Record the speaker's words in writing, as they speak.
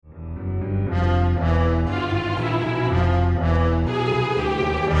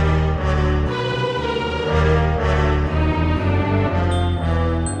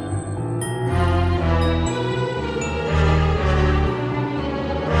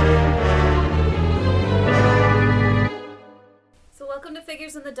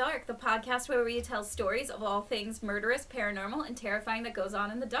Figures in the Dark, the podcast where we tell stories of all things murderous, paranormal, and terrifying that goes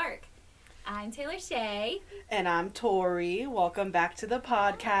on in the dark. I'm Taylor Shay. And I'm Tori. Welcome back to the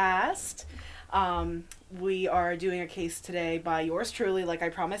podcast. We are doing a case today by yours truly, like I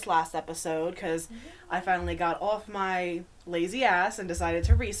promised last episode, because I finally got off my lazy ass and decided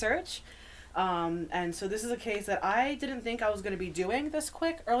to research. And so this is a case that I didn't think I was going to be doing this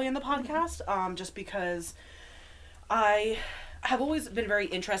quick early in the podcast, just because I have always been very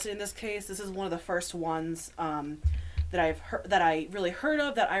interested in this case. This is one of the first ones that I really heard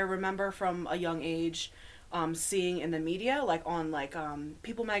of, that I remember from a young age seeing in the media, like on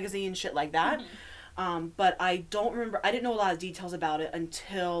People magazine, shit like that. But I didn't know a lot of details about it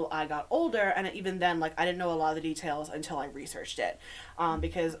until I got older, and even then, I didn't know a lot of the details until I researched it,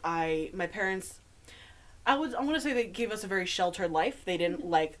 because my parents, I want to say they gave us a very sheltered life. They didn't,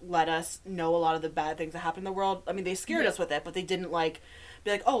 let us know a lot of the bad things that happen in the world. I mean, they scared us with it, but they didn't, be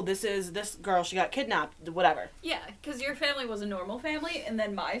like, oh, this is this girl, she got kidnapped, whatever. Yeah, because your family was a normal family, and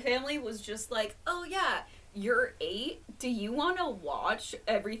then my family was just like, oh, yeah, you're 8. Do you want to watch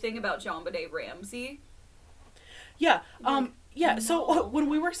everything about JonBenet Ramsey? Yeah. Yeah. No. So when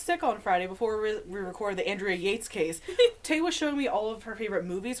we were sick on Friday before we recorded the Andrea Yates case, Tay was showing me all of her favorite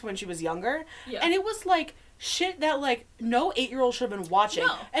movies when she was younger, and it was shit that no 8-year-old should have been watching.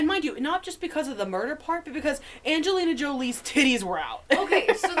 No. And mind you, not just because of the murder part, but because Angelina Jolie's titties were out.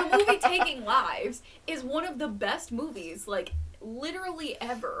 Okay, so the movie Taking Lives is one of the best movies, literally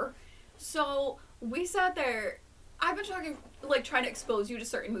ever. So we sat there. I've been trying to expose you to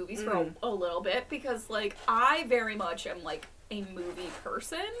certain movies for a little bit, because, I very much am, a movie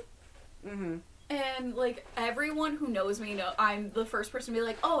person. Mm-hmm. And, everyone who knows me I'm the first person to be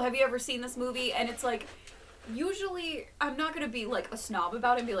like, oh, have you ever seen this movie? And it's, usually, I'm not gonna be, a snob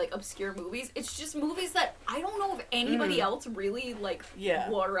about it and be, obscure movies. It's just movies that I don't know if anybody else really,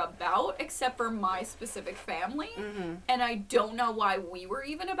 were about, except for my specific family. Mm-hmm. And I don't know why we were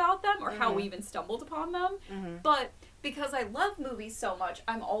even about them, or how we even stumbled upon them. Mm-hmm. But because I love movies so much,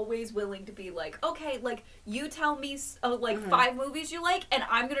 I'm always willing to be okay, you tell me, 5 movies you like, and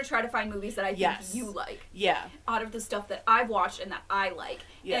I'm gonna try to find movies that I think you like. Yeah. Out of the stuff that I've watched and that I like.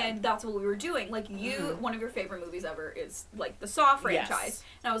 Yeah. And that's what we were doing. One of your favorite movies ever is, the Saw franchise. Yes.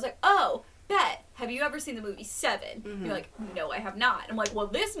 And I was like, oh, bet. Have you ever seen the movie Seven? Mm-hmm. You're like, no, I have not. I'm like, well,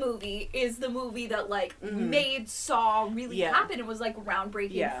 this movie is the movie that, made Saw really happen. It was,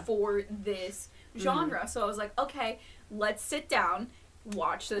 groundbreaking for this genre. So I was like, okay, let's sit down,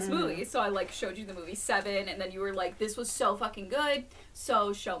 watch this movie. So I showed you the movie Seven, and then you were like, this was so fucking good,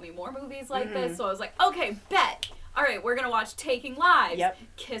 so show me more movies like this. So I was like, okay, bet. All right, we're gonna watch Taking Lives. Yep.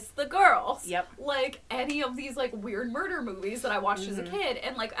 Kiss the Girls. Yep. Any of these weird murder movies that I watched as a kid.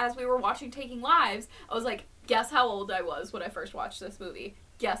 And as we were watching Taking Lives, I was like, guess how old I was when I first watched this movie.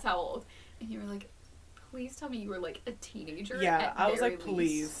 Guess how old. And you were like, please tell me you were a teenager. Yeah, I was like,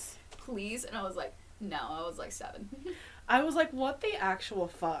 please. Please. And I was like, no, I was 7. I was like, what the actual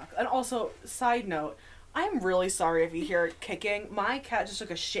fuck? And also, side note, I'm really sorry if you hear it kicking. My cat just took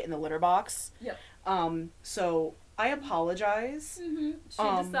a shit in the litter box. Yep. So I apologize. Mm-hmm.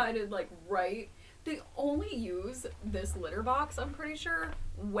 She decided, they only use this litter box, I'm pretty sure,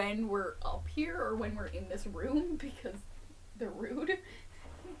 when we're up here or when we're in this room, because they're rude.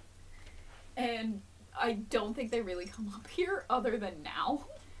 And I don't think they really come up here other than now.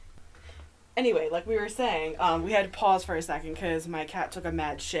 Anyway, like we were saying, we had to pause for a second because my cat took a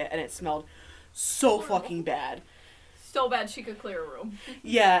mad shit and it smelled so fucking bad. So bad she could clear a room.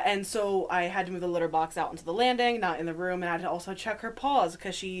 Yeah, and so I had to move the litter box out into the landing, not in the room, and I had to also check her paws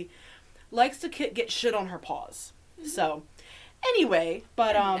because she likes to get shit on her paws. Mm-hmm. So, anyway,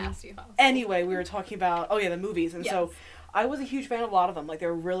 anyway, we were talking about, the movies, and so I was a huge fan of a lot of them. They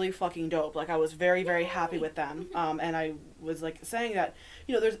were really fucking dope. I was very, very happy with them. And I was, saying that,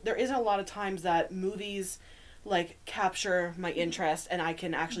 there isn't a lot of times that movies, capture my interest and I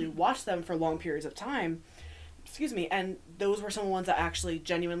can actually watch them for long periods of time. Excuse me. And those were some ones that actually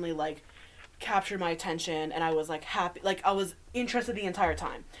genuinely, captured my attention, and I was, happy. I was interested the entire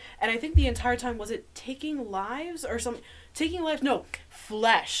time. And I think the entire time, was it Taking Lives or some... Taking Lives? No.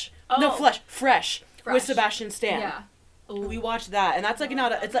 Flesh. Oh. No, Fresh. With Sebastian Stan. Yeah. Ooh. We watched that, and that's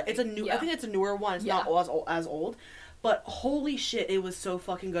it's a new. Yeah. I think it's a newer one. It's not as old, but holy shit, it was so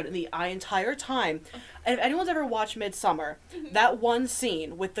fucking good. And the entire time, and if anyone's ever watched Midsommar, that one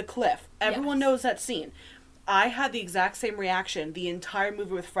scene with the cliff, everyone knows that scene. I had the exact same reaction the entire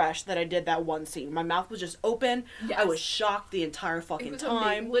movie with Fresh that I did that one scene. My mouth was just open. Yes. I was shocked the entire fucking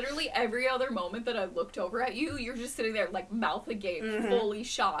time. Literally every other moment that I looked over at you, you're just sitting there like mouth agape, fully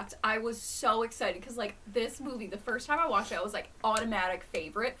shocked. I was so excited because like this movie, the first time I watched it, I was like automatic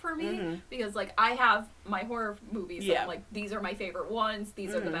favorite for me because like I have my horror movies and like these are my favorite ones.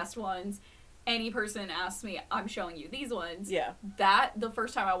 These are the best ones. Any person asks me, I'm showing you these ones. Yeah. That, the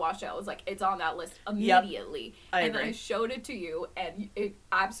first time I watched it, I was like, it's on that list immediately. Yep. I agree. Then I showed it to you, and it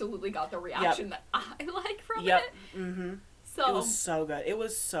absolutely got the reaction that I like from it. Mm-hmm. So it was so good. It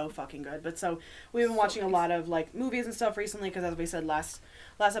was so fucking good. But so, we've been watching a lot of, like, movies and stuff recently, because as we said last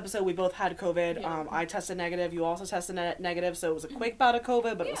episode, we both had COVID. Yeah. I tested negative. You also tested negative, so it was a quick bout of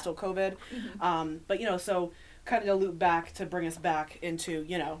COVID, but it was still COVID. But, you know, so... kind of to loop back to bring us back into,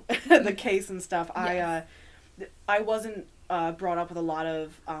 you know, the case and stuff. Yes. I wasn't brought up with a lot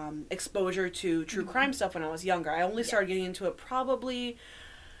of exposure to true crime stuff when I was younger. I only started getting into it probably,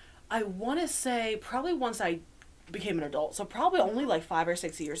 I want to say, probably once I became an adult. So probably only like 5 or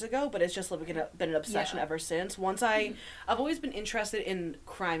 6 years ago, but it's just like been an obsession ever since. Once I've always been interested in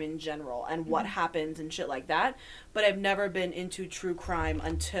crime in general and what happens and shit like that, but I've never been into true crime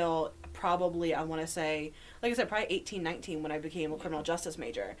until probably, I want to say, like I said, probably 18, 19 when I became a criminal justice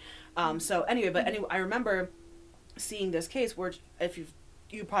major. So anyway, I remember seeing this case where, if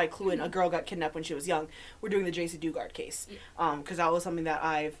you probably clue in, a girl got kidnapped when she was young. We're doing the Jaycee Dugard case. Because that was something that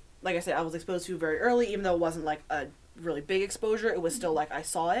like I said, I was exposed to very early, even though it wasn't like a really big exposure. It was still like I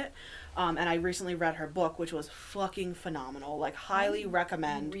saw it. And I recently read her book, which was fucking phenomenal. Like, highly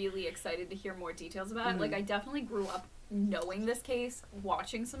recommend. Really excited to hear more details about it. Like, I definitely grew up knowing this case,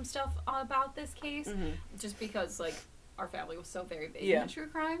 watching some stuff about this case, just because, like, our family was so very big in true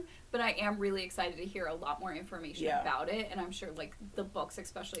crime. But I am really excited to hear a lot more information about it. And I'm sure, like, the books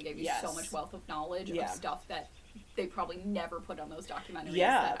especially gave you so much wealth of knowledge of stuff that they probably never put on those documentaries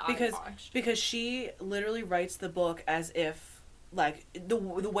that I watched. Because she literally writes the book as if, like, the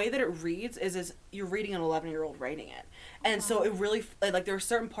way that it reads is you're reading an 11-year-old writing it. And so it really, like, there are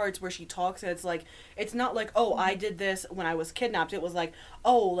certain parts where she talks and it's like, it's not like, oh, I did this when I was kidnapped. It was like,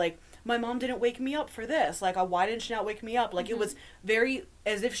 oh, like, my mom didn't wake me up for this. Like, why didn't she not wake me up? Like, it was very,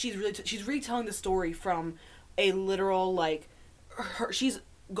 as if she's retelling the story from a literal, like, she's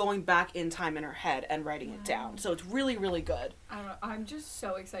going back in time in her head and writing it down. So it's really, really good. I don't know. I'm just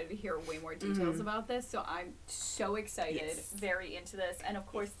so excited to hear way more details about this. So I'm so excited, very into this. And of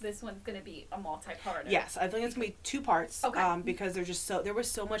course, this one's going to be a multi-parter. Yes, I think it's going to be 2 parts. Okay. Because there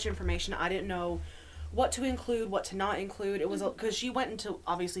was so much information. I didn't know what to include, what to not include. It was because she went into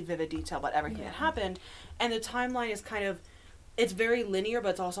obviously vivid detail about everything that happened, and the timeline is kind of, it's very linear, but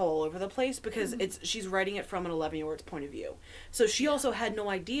it's also all over the place because she's writing it from an 11-year-old's point of view. So she also had no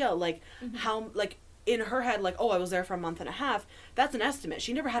idea, like, how, like, in her head, like, oh, I was there for a month and a half. That's an estimate.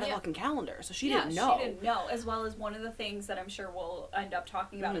 She never had a fucking calendar, so she didn't know. She didn't know, as well as one of the things that I'm sure we'll end up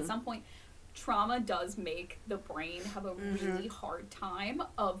talking about at some point. Trauma does make the brain have a really hard time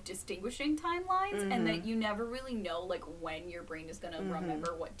of distinguishing timelines, and that you never really know, like, when your brain is going to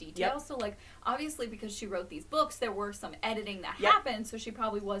remember what details. So, like, obviously, because she wrote these books, there were some editing that happened, so she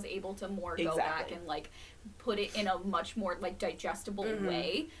probably was able to more go back and, like, put it in a much more, like, digestible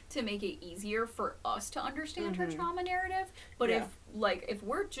way to make it easier for us to understand her trauma narrative. But if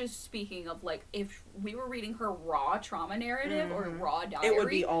we're just speaking of, like, if we were reading her raw trauma narrative or raw diary, it would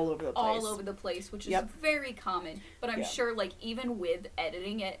be all over the place. All over the place, which is very common. But I'm sure, like, even with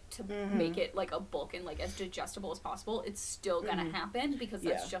editing it to make it, like, a book and, like, as digestible as possible, it's still gonna happen because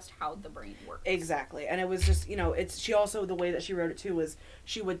that's just how the brain works. Exactly. And it was just, you know, she also, the way that she wrote it too was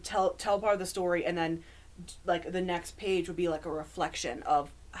she would tell part of the story, and then, like, the next page would be like a reflection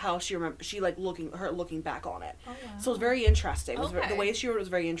of how she looking back on it. Oh, wow. So it was very interesting. The way she wrote it was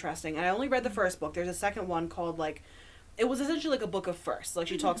very interesting. And I only read the first book. There's a second one called, like, it was essentially like a book of firsts. Like,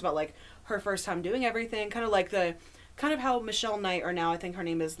 she talks about, like, her first time doing everything, kind of how Michelle Knight, or now I think her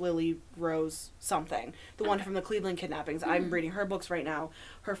name is Lily Rose something, the one from the Cleveland kidnappings. I'm reading her books right now.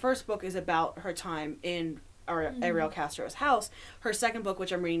 Her first book is about her time in Ariel Castro's house. Her second book,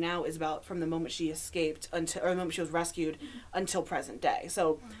 which I'm reading now, is about from the moment she escaped or the moment she was rescued until present day.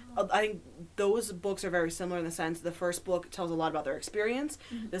 So I think those books are very similar in the sense the first book tells a lot about their experience.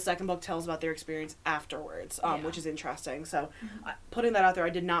 The second book tells about their experience afterwards, which is interesting. So putting that out there, I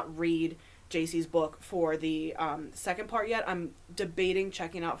did not read Jaycee's book for the second part yet. I'm debating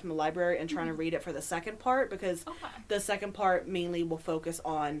checking out from the library and trying to read it for the second part, because the second part mainly will focus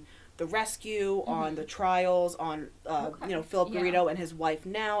on the rescue, on the trials, on Philip Garrido and his wife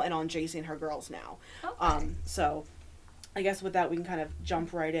now, and on Jaycee and her girls now. So I guess with that we can kind of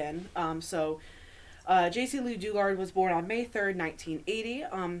jump right in. So Jaycee Lee Dugard was born on May 3rd, 1980.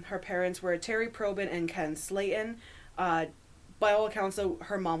 Her parents were Terry Probin and Ken Slayton. By all accounts, though,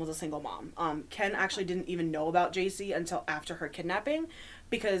 her mom was a single mom. Ken actually didn't even know about Jaycee until after her kidnapping,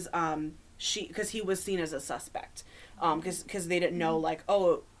 because he was seen as a suspect. Because they didn't know, like,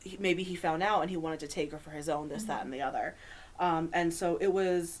 oh, maybe he found out and he wanted to take her for his own, this, that, and the other. And so it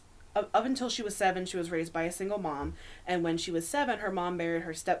was, up until she was 7, she was raised by a single mom. And when she was 7, her mom married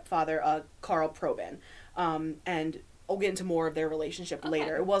her stepfather, Carl Probin. And I'll get into more of their relationship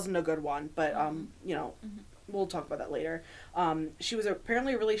later. It wasn't a good one, but, you know, we'll talk about that later. She was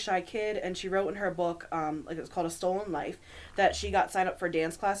apparently a really shy kid, and she wrote in her book, like it was called A Stolen Life, that she got signed up for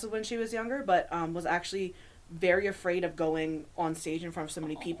dance classes when she was younger, but was actually very afraid of going on stage in front of so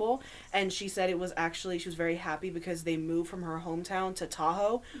many people. And she said it was actually, she was very happy because they moved from her hometown to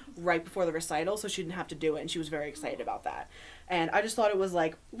Tahoe right before the recital, so she didn't have to do it, and she was very excited about that. And I just thought it was,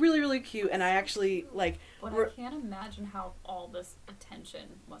 like, really, really cute, and I actually, like... But I can't imagine how all this attention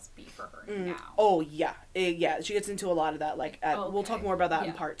must be for her now. Oh, yeah. Yeah, she gets into a lot of that, like, we'll talk more about that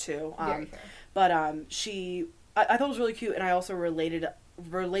in part 2. Very fair. But, I thought it was really cute, and I also related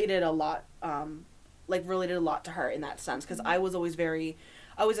a lot, related a lot to her in that sense, because I was always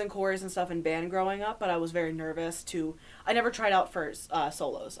I was in chorus and stuff in band growing up, but I was very nervous I never tried out for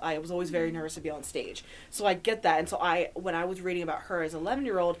solos. I was always very nervous to be on stage. So I get that. And so when I was reading about her as an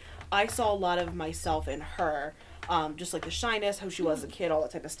 11-year-old, I saw a lot of myself in her, just like the shyness, how she was as a kid, all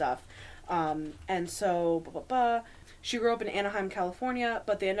that type of stuff. And so, she grew up in Anaheim, California,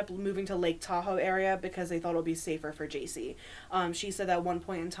 but they ended up moving to Lake Tahoe area because they thought it would be safer for Jaycee. She said that at one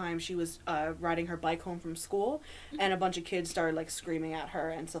point in time she was riding her bike home from school, and a bunch of kids started, like, screaming at her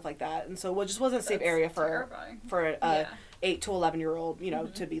and stuff like that. And so it just wasn't a safe area for an 8 to 11-year-old, you know,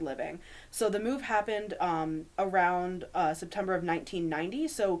 to be living. So the move happened around September of 1990,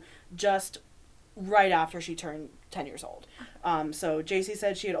 so just right after she turned 10 years old. So Jaycee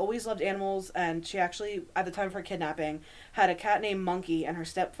said she had always loved animals, and she actually, at the time of her kidnapping, had a cat named Monkey, and her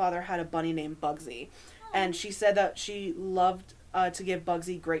stepfather had a bunny named Bugsy. And she said that she loved to give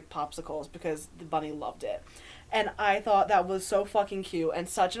Bugsy grape popsicles because the bunny loved it. And I thought that was so fucking cute and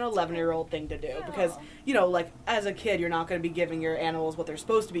such an 11-year-old thing to do, because, you know, like, as a kid, you're not going to be giving your animals what they're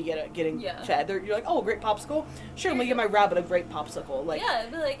supposed to be getting fed. You're like, oh, a grape popsicle? Sure, I'm going to give my rabbit a grape popsicle. Like, yeah,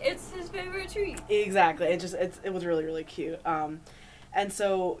 but, like, it's his favorite treat. Exactly. It was really, really cute. And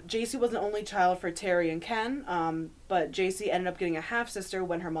so Jaycee was an only child for Terry and Ken, but Jaycee ended up getting a half-sister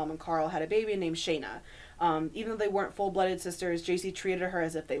when her mom and Carl had a baby named Shayna. Even though they weren't full-blooded sisters, Jaycee treated her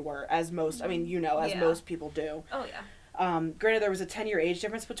as if they were, as most, most people do. Oh, yeah. Granted, there was a 10-year age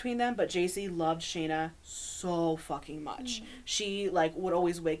difference between them, but Jaycee loved Shayna so fucking much. She, like, would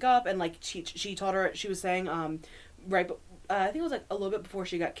always wake up, and, like, she taught her, she was saying, I think it was, like, a little bit before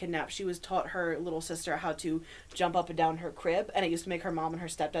she got kidnapped, she was taught her little sister how to jump up and down her crib, and it used to make her mom and her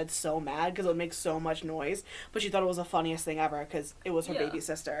stepdad so mad because it would make so much noise, but she thought it was the funniest thing ever because it was her baby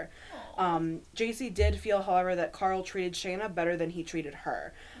sister. Jaycee did feel, however, that Carl treated Shayna better than he treated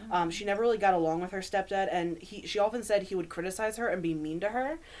her. She never really got along with her stepdad, and she often said he would criticize her and be mean to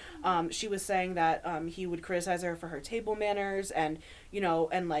her. She was saying that he would criticize her for her table manners, and, you know,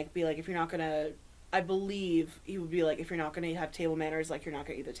 and, like, be like, if you're not gonna... I believe he would be like, if you're not going to have table manners, like, you're not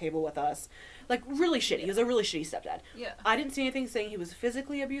going to eat the table with us. Like, really shitty. He was a really shitty stepdad. Yeah. I didn't see anything saying he was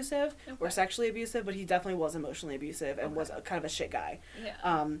physically abusive or sexually abusive, but he definitely was emotionally abusive and was kind of a shit guy.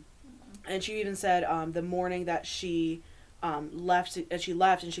 Yeah. And she even said the morning that she left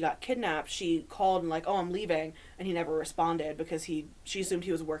and she got kidnapped, she called and, like, oh, I'm leaving, and he never responded because she assumed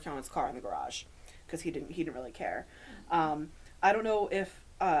he was working on his car in the garage because he didn't really care. I don't know if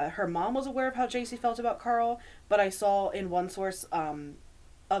her mom was aware of how Jaycee felt about Carl, but I saw in one source,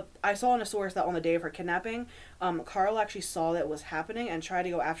 I saw in a source that on the day of her kidnapping, Carl actually saw that it was happening and tried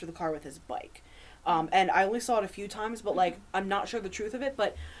to go after the car with his bike. And I only saw it a few times, but, like, I'm not sure the truth of it,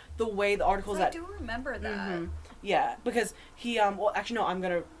 but the way the articles I do remember that. Yeah, because he, well, actually,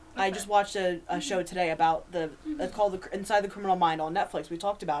 no, I just watched a show today about it's called Inside the Criminal Mind on Netflix. We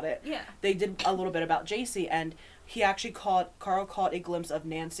talked about it. Yeah. They did a little bit about Jaycee, and Carl caught a glimpse of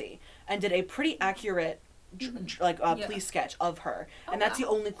Nancy and did a pretty accurate, police sketch of her. And that's the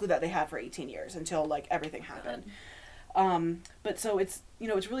only clue that they had for 18 years until, like, everything happened. But so it's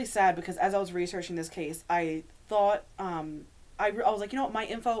really sad because as I was researching this case, I thought, I was like, you know what,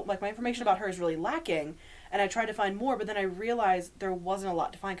 my information about her is really lacking. And I tried to find more, but then I realized there wasn't a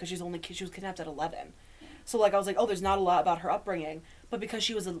lot to find because she was kidnapped at 11. So, like, I was like, oh, there's not a lot about her upbringing. But because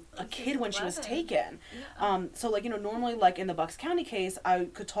she was a kid when she was taken. Yeah. So, like, you know, normally, like, in the Bucks County case, I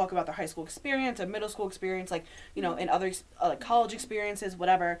could talk about their high school experience, a middle school experience, like, you know, and other, college experiences,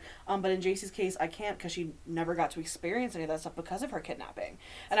 whatever. But in Jaycee's case, I can't because she never got to experience any of that stuff because of her kidnapping.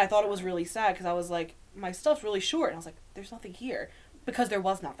 And I thought it was really sad because I was like, my stuff's really short. And I was like, there's nothing here. Because there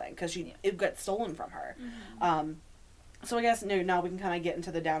was nothing. Because it got stolen from her. Mm-hmm. So I guess now we can kind of get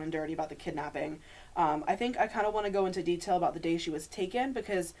into the down and dirty about the kidnapping. I think I kind of want to go into detail about the day she was taken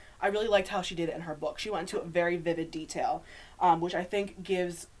because I really liked how she did it in her book. She went into a very vivid detail, which I think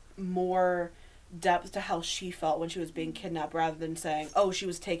gives more depth to how she felt when she was being kidnapped rather than saying, oh, she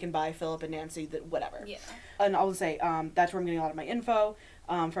was taken by Philip and Nancy, whatever. Yeah. And I will say that's where I'm getting a lot of my info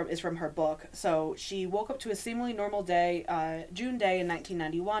from her book. So she woke up to a seemingly normal day, June day in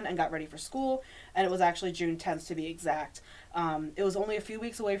 1991, and got ready for school, and it was actually June 10th to be exact. It was only a few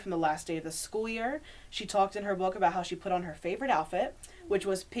weeks away from the last day of the school year. She talked in her book about how she put on her favorite outfit, which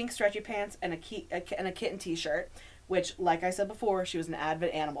was pink stretchy pants and a kitten t-shirt, which, like I said before, she was an avid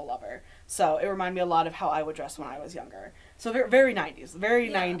animal lover. So it reminded me a lot of how I would dress when I was younger. So very, very 90s. Very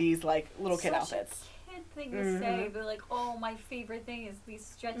 90s, like, little kid outfits. Thing to say, but like, oh, my favorite thing is these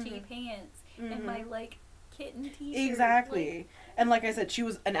stretchy pants and my like kitten t-shirt. Exactly. Like, and like I said, she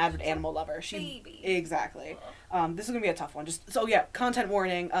was an avid animal lover. Baby. Exactly. This is gonna be a tough one. So yeah, content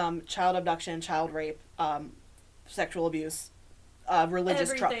warning: child abduction, child rape, sexual abuse,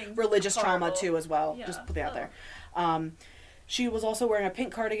 religious trauma too as well. Yeah. Just put that out there. She was also wearing a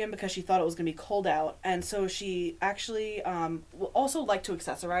pink cardigan because she thought it was going to be cold out. And so she actually will also like to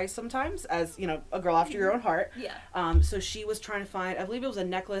accessorize sometimes as, you know, a girl after your own heart. Yeah. So she was trying to find, I believe it was a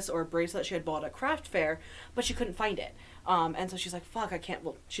necklace or a bracelet she had bought at a craft fair, but she couldn't find it. And so she's like, fuck, I can't,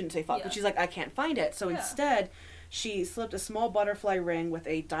 well, she didn't say fuck, but she's like, I can't find it. So instead, she slipped a small butterfly ring with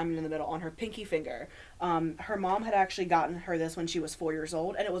a diamond in the middle on her pinky finger. Her mom had actually gotten her this when she was 4 years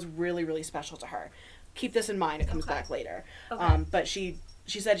old, and it was really, really special to her. Keep this in mind, it comes back later. Okay. But she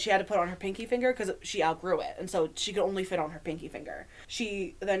said she had to put it on her pinky finger because she outgrew it, and so she could only fit on her pinky finger.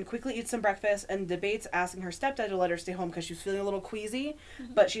 She then quickly eats some breakfast and debates asking her stepdad to let her stay home because she was feeling a little queasy,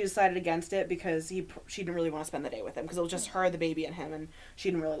 but she decided against it because she didn't really want to spend the day with him because it was just her, the baby, and him, and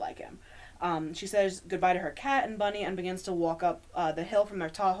she didn't really like him. She says goodbye to her cat and bunny and begins to walk up the hill from their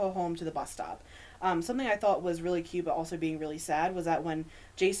Tahoe home to the bus stop. Something I thought was really cute but also being really sad was that when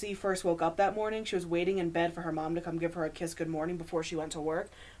Jaycee first woke up that morning, she was waiting in bed for her mom to come give her a kiss good morning before she went to work,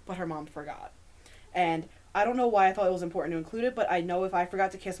 but her mom forgot. And I don't know why I thought it was important to include it, but I know if I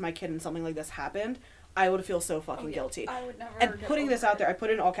forgot to kiss my kid and something like this happened, I would feel so fucking guilty. I would never. And putting this out there, I put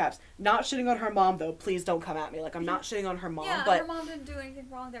it in all caps. Not shitting on her mom, though. Please don't come at me. Like, I'm not shitting on her mom, but... her mom didn't do anything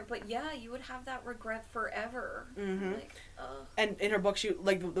wrong there. But yeah, you would have that regret forever. Mm-hmm. Like, and in her book, she,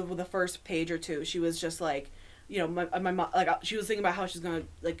 like, the first page or two, she was just like, you know, my mom, like, she was thinking about how she's gonna,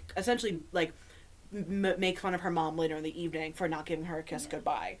 like, essentially, like, make fun of her mom later in the evening for not giving her a kiss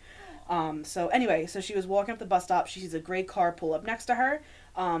goodbye. So anyway, so she was walking up the bus stop. She sees a gray car pull up next to her.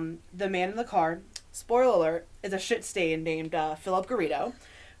 The man in the car, spoiler alert, is a shit stain named Philip Garrido,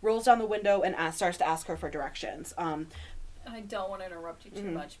 rolls down the window and starts to ask her for directions. I don't want to interrupt you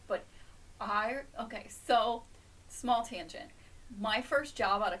too much, but so, small tangent. My first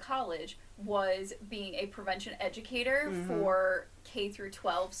job out of college was being a prevention educator for K through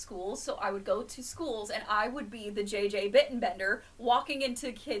 12 schools. So I would go to schools and I would be the JJ Bittenbender walking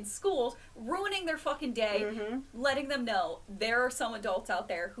into kids' schools, ruining their fucking day, letting them know there are some adults out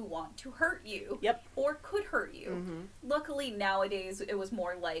there who want to hurt you or could hurt you. Luckily nowadays it was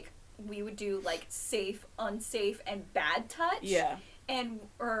more like we would do like safe, unsafe, and bad touch. Yeah. And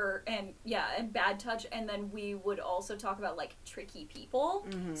bad touch, and then we would also talk about like tricky people.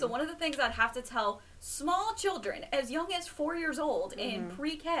 So one of the things I'd have to tell small children as young as 4 years old in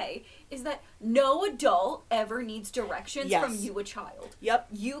pre-K is that no adult ever needs directions from you, a child.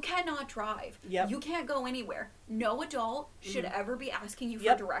 You cannot drive. You can't go anywhere. No adult should ever be asking you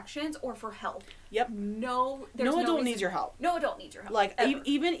for directions or for help. No adult needs your help. No adult needs your help. Like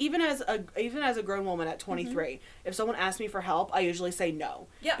even as a grown woman at 23, if someone asks me for help, I usually say no.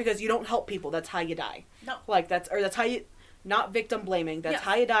 Because you don't help people. That's how you die. No. Like that's how you. Not victim blaming. That's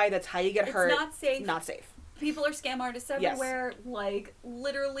how you die. That's how you get hurt. It's not safe. Not safe. People are scam artists everywhere. Like,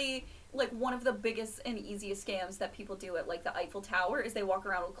 literally, like, one of the biggest and easiest scams that people do at, like, the Eiffel Tower is they walk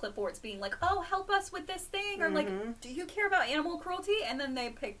around with clipboards being like, oh, help us with this thing. Or, like, do you care about animal cruelty? And then they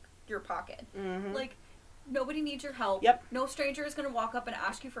pick your pocket. Like, nobody needs your help. No stranger is going to walk up and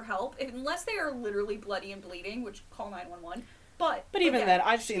ask you for help. Unless they are literally bloody and bleeding, which, call 911. But even then,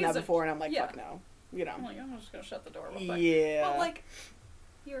 I've seen that before, and I'm like, fuck no. You know. I'm like, I'm just gonna shut the door real quick. Yeah. But, like,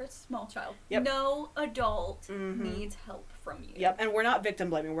 You're a small child. Yep. No adult needs help from you. Yep, and we're not victim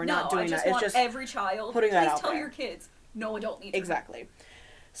blaming. We're not doing that. It's just every child. Putting that out there. Please tell your kids, no adult needs exactly.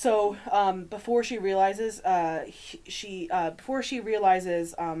 So, before she realizes, Garrido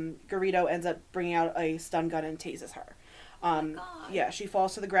ends up bringing out a stun gun and tases her. Oh my God. Yeah, she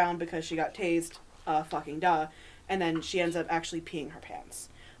falls to the ground because she got tased, fucking duh, and then she ends up actually peeing her pants.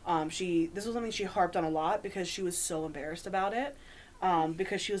 This was something she harped on a lot because she was so embarrassed about it,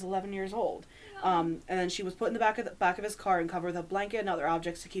 because she was 11 years old. And then she was put in the back of his car and covered with a blanket and other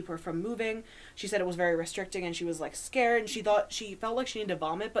objects to keep her from moving. She said it was very restricting and she was like scared and she felt like she needed to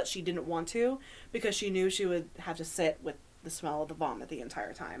vomit, but she didn't want to because she knew she would have to sit with the smell of the vomit the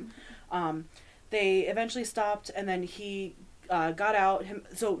entire time. They eventually stopped and then he got out.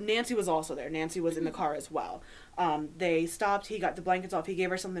 So Nancy was also there. Nancy was in the car as well. They stopped. He got the blankets off. He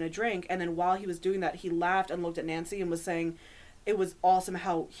gave her something to drink. And then while he was doing that, he laughed and looked at Nancy and was saying it was awesome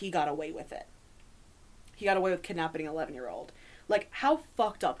how he got away with it. He got away with kidnapping an 11-year-old. Like, how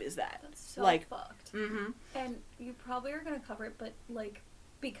fucked up is that? That's so fucked. Mm-hmm. And you probably are going to cover it, but, like,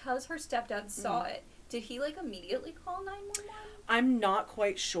 because her stepdad saw it, did he, like, immediately call 911? I'm not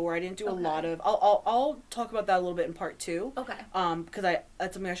quite sure. I didn't do a lot of... I'll talk about that a little bit in part 2. Okay. Because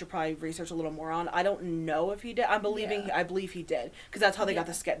that's something I should probably research a little more on. I don't know if he did. I believe he did. Because that's how they got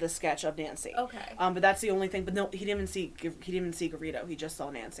the sketch of Nancy. Okay. But that's the only thing. But no, he didn't even see Garrido. He just saw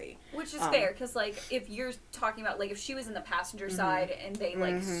Nancy. Which is fair, because, like, if you're talking about, like, if she was in the passenger side and they,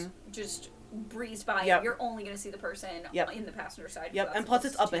 like, just breezed by and you're only going to see the person in the passenger side. Yep, and plus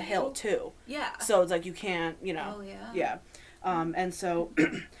it's up a hill, too. Yeah. So it's like you can't, you know. Oh, yeah. Yeah. And so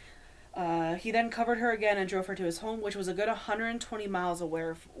he then covered her again and drove her to his home, which was a good 120 miles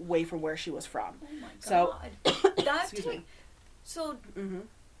away from where she was from. Oh my God. So, excuse me. So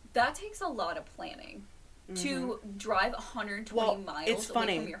that takes a lot of planning to drive 120 miles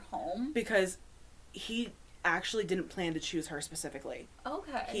away from your home. Because he actually didn't plan to choose her specifically.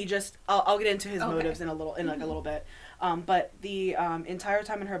 Okay. He just I'll get into his motives in a little bit. But the entire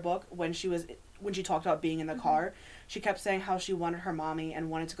time in her book when she talked about being in the car, she kept saying how she wanted her mommy and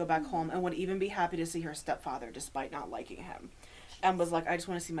wanted to go back home and would even be happy to see her stepfather despite not liking him. And was like, I just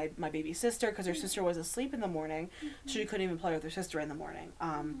want to see my baby sister because her sister was asleep in the morning, so she couldn't even play with her sister in the morning.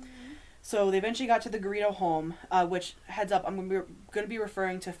 So they eventually got to the Garrido home, which, heads up, I'm going to be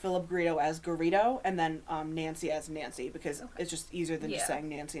referring to Philip Garrido as Garrido and then Nancy as Nancy because it's just easier than just saying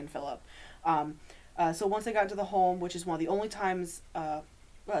Nancy and Philip. So once they got into the home, which is one of the only times...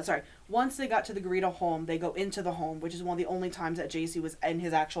 once they got to the Garrido home, they go into the home, which is one of the only times that Jaycee was in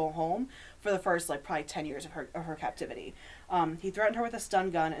his actual home for the first, like, probably 10 years of her captivity. He threatened her with a stun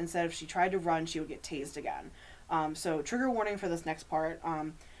gun and said if she tried to run, she would get tased again. So trigger warning for this next part.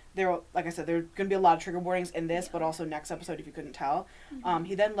 Like I said, there are going to be a lot of trigger warnings in this, but also next episode if you couldn't tell.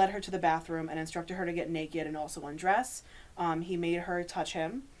 He then led her to the bathroom and instructed her to get naked and also undress. He made her touch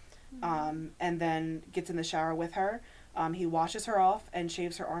him, and then gets in the shower with her. He washes her off and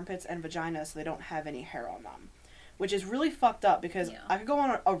shaves her armpits and vagina so they don't have any hair on them. Which is really fucked up because I could go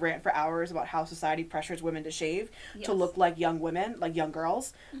on a rant for hours about how society pressures women to shave to look like young women, like young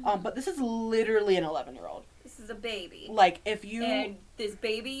girls. But this is literally an 11-year-old. This is a baby. Like, if you... And this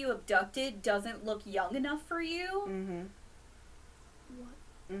baby you abducted doesn't look young enough for you? What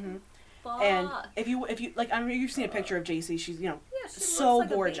the fuck? And if you like, I mean, you've seen a picture of Jaycee. She's, you know, so like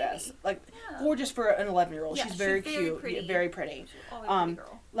gorgeous. Like, gorgeous for an 11-year-old. Yeah, she's very cute. Pretty. Very pretty. She's always a pretty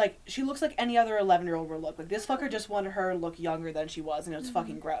girl. Like, she looks like any other 11-year-old would look. Like, this fucker just wanted her to look younger than she was, and it was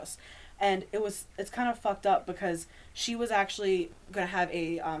fucking gross. And it's kind of fucked up because she was actually going to have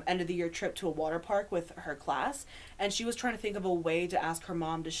a end-of-the-year trip to a water park with her class, and she was trying to think of a way to ask her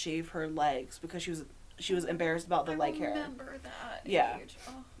mom to shave her legs because she was embarrassed about the leg hair. I remember that age.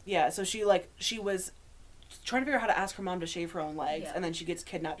 Oh. Yeah, so she was trying to figure out how to ask her mom to shave her own legs, and then she gets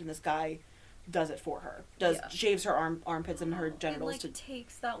kidnapped, and this guy does it for her. Shaves her armpits and her genitals. It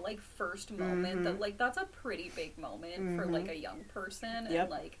takes that, like, first moment that, like, that's a pretty big moment for, like, a young person. And,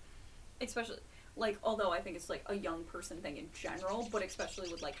 like, especially, like, although I think it's, like, a young person thing in general, but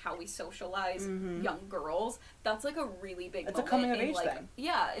especially with, like, how we socialize young girls, that's, like, a really big moment. It's a coming-of-age like, thing.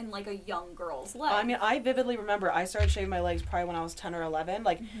 Yeah, in, like, a young girl's life. I mean, I vividly remember I started shaving my legs probably when I was 10 or 11,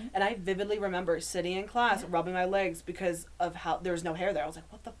 like, and I vividly remember sitting in class rubbing my legs because of how there was no hair there. I was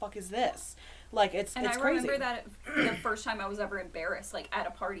like, what the fuck is this? Like, it's crazy. And I remember that the first time I was ever embarrassed, like, at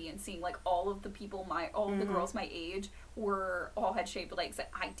a party and seeing, like, all of the people all of the girls my age all had shaved legs that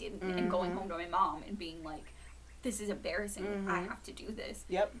I didn't, and going home to my mom and being like, this is embarrassing, I have to do this.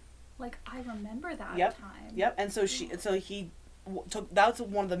 Yep. Like, I remember that time. Yep, and so he took, that's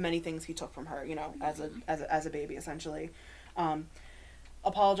one of the many things he took from her, you know, as a baby, essentially.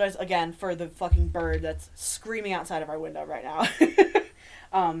 apologize again for the fucking bird that's screaming outside of our window right now.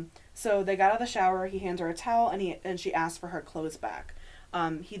 So they got out of the shower, he hands her a towel, and she asks for her clothes back.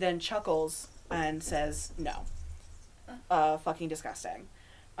 He then chuckles and says, no. Fucking disgusting.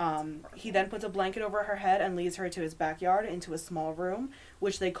 He then puts a blanket over her head and leads her to his backyard into a small room,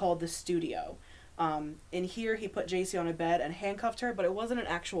 which they called the studio. In here, he put Jaycee on a bed and handcuffed her, but it wasn't an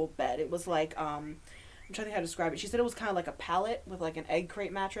actual bed. It was like, I'm trying to think how to describe it. She said it was kind of like a pallet with like an egg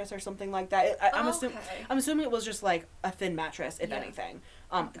crate mattress or something like that. I'm assuming it was just like a thin mattress, if anything.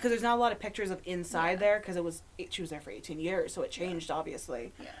 Because there's not a lot of pictures of inside there, because she was there for 18 years, so it changed,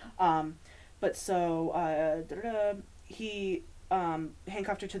 obviously. Yeah. But so, he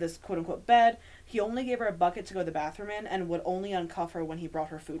handcuffed her to this quote-unquote bed. He only gave her a bucket to go to the bathroom in and would only uncuff her when he brought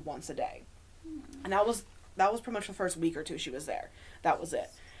her food once a day. And that was pretty much the first week or two she was there. That was it.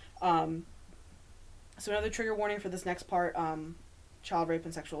 So another trigger warning for this next part, child rape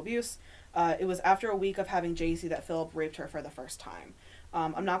and sexual abuse. It was after a week of having Jaycee that Philip raped her for the first time.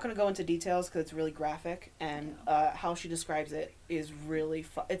 I'm not going to go into details because it's really graphic, and how she describes it is really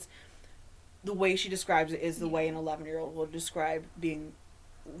it's the way she describes it is the way an 11-year-old would describe being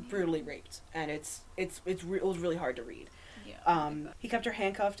brutally raped, and it was really hard to read. He kept her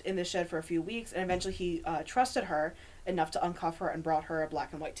handcuffed in the shed for a few weeks, and eventually he trusted her enough to uncuff her and brought her a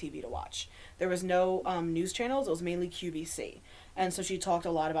black and white TV to watch. There was no news channels. It was mainly QVC. And so she talked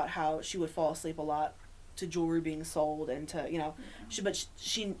a lot about how she would fall asleep a lot to jewelry being sold and to,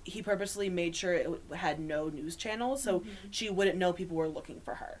 he purposely made sure it had no news channels so she wouldn't know people were looking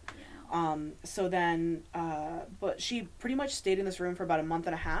for her. So then, but she pretty much stayed in this room for about a month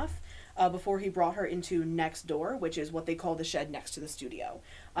and a half before he brought her into next door, which is what they call the shed next to the studio.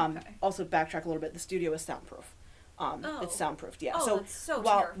 Also, backtrack a little bit, the studio is soundproof. It's soundproofed, yeah. Oh, so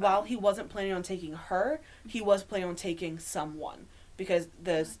while he wasn't planning on taking her, he was planning on taking someone because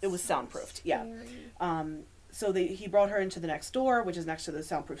it was soundproofed, yeah. So he brought her into the next door, which is next to the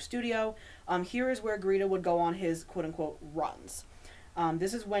soundproof studio. Here is where Greedo would go on his quote-unquote runs.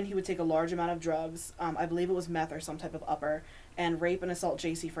 This is when he would take a large amount of drugs, I believe it was meth or some type of upper, and rape and assault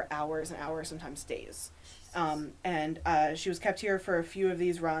Jaycee for hours and hours, sometimes days. She was kept here for a few of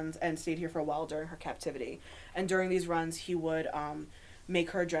these runs and stayed here for a while during her captivity. And during these runs, he would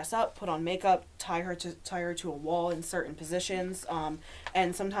make her dress up, put on makeup, tie her to a wall in certain positions.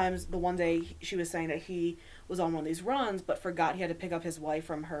 And sometimes the one day she was saying that he was on one of these runs, but forgot he had to pick up his wife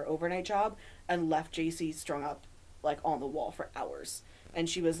from her overnight job and left Jaycee strung up like on the wall for hours. And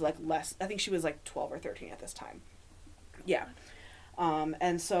she was like I think she was like 12 or 13 at this time. Yeah.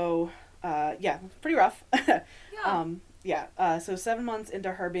 Pretty rough. So 7 months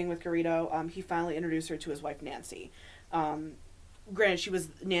into her being with Garrido, he finally introduced her to his wife Nancy. Granted,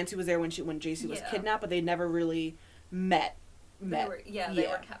 Nancy was there when Jaycee was kidnapped, but they never really met. They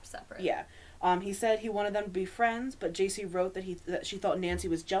were kept separate. Yeah. He said he wanted them to be friends, but Jaycee wrote that she thought Nancy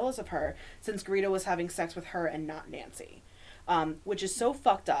was jealous of her since Garrido was having sex with her and not Nancy. Which is so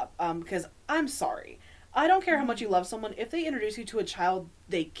fucked up, because I'm sorry. I don't care how much you love someone. If they introduce you to a child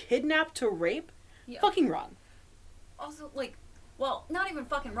they kidnapped to rape, fucking run. Also, not even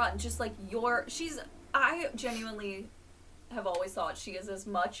fucking run. Just, I genuinely have always thought she is as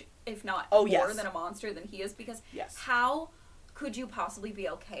much, if not more than a monster than he is, because how could you possibly be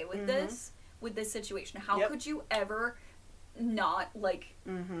okay with this situation? How could you ever not,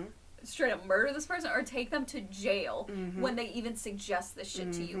 straight up murder this person or take them to jail when they even suggest this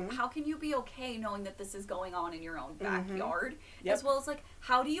shit to you? How can you be okay knowing that this is going on in your own backyard? As well as,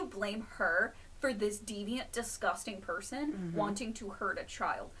 how do you blame her for this deviant, disgusting person wanting to hurt a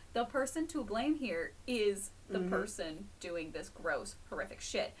child? The person to blame here is the person doing this gross, horrific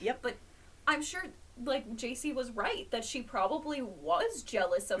shit. But I'm sure, Jaycee was right that she probably was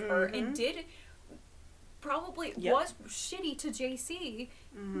jealous of her and did probably was shitty to Jaycee,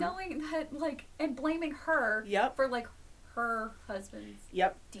 knowing that, and blaming her for, her husband's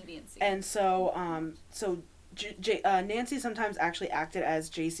deviancy. And so, Nancy sometimes actually acted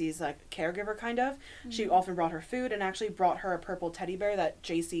as Jaycee's, caregiver, kind of. She often brought her food and actually brought her a purple teddy bear that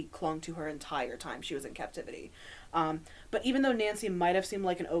Jaycee clung to her entire time she was in captivity. But even though Nancy might have seemed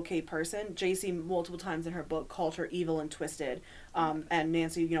like an okay person, Jaycee multiple times in her book called her evil and twisted. And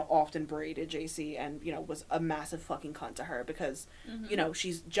Nancy, often berated Jaycee and, was a massive fucking cunt to her because,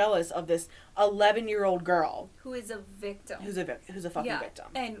 she's jealous of this 11-year-old girl. Who is a victim. Who's a fucking victim.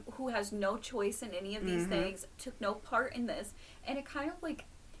 And who has no choice in any of these things, took no part in this. And it kind of,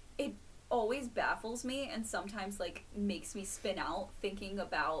 it always baffles me and sometimes, makes me spin out thinking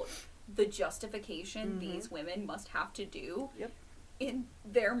about the justification these women must have to do in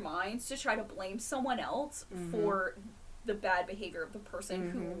their minds to try to blame someone else for the bad behavior of the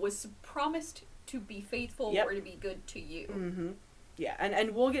person who was promised to be faithful or to be good to you. Yeah,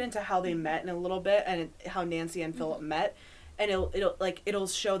 and we'll get into how they met in a little bit, and how Nancy and Philip met, and it'll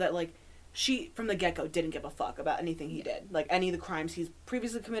show that, like, she, from the get-go, didn't give a fuck about anything he did. Like, any of the crimes he's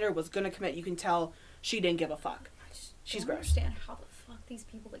previously committed or was going to commit, you can tell she didn't give a fuck. She's gross. I understand how the fuck these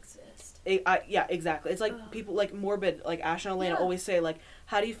people exist. Yeah, exactly. It's like people, like, morbid, like, Ash and Elena always say, like,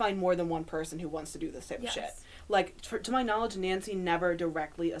 how do you find more than one person who wants to do this type of shit? Like, to my knowledge, Nancy never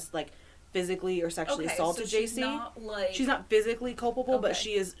directly, like, physically or sexually assaulted Jaycee. She's not physically culpable, but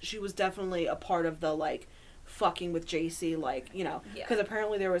she was definitely a part of the, like, fucking with Jaycee, like, you know, because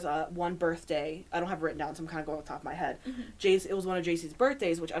apparently there was one birthday, I don't have it written down, so I'm kind of going off the top of my head. It was one of Jaycee's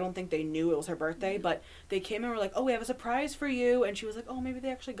birthdays, which I don't think they knew it was her birthday, but they came and were like, oh, we have a surprise for you, and she was like, oh, maybe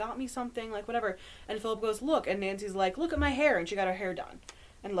they actually got me something, like, whatever, and Philip goes, look, and Nancy's like, look at my hair, and she got her hair done,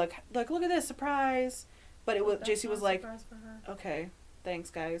 and look at this, surprise, but it was, Jaycee was like, okay, thanks,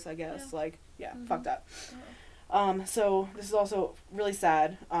 guys, I guess, like, fucked up. So, this is also really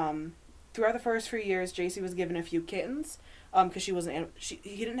sad. Throughout the first 3 years, Jaycee was given a few kittens, because she wasn't.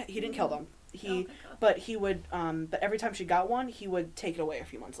 He didn't kill them. But he would. But every time she got one, he would take it away a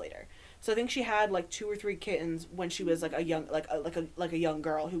few months later. So I think she had like 2 or 3 kittens when she was like a young, like a young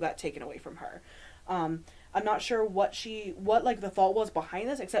girl who got taken away from her. I'm not sure what like the thought was behind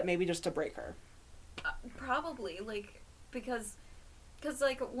this, except maybe just to break her. Probably, like, because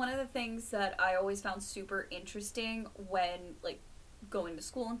like one of the things that I always found super interesting when like going to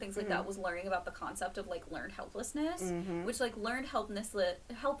school and things like that was learning about the concept of like learned helplessness, which like learned helplessness.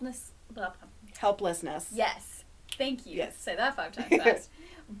 Yes, thank you. Yes. Say that 5 times fast.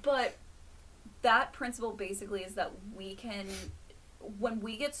 But that principle basically is that we can, when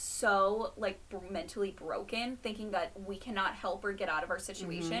we get so like mentally broken, thinking that we cannot help or get out of our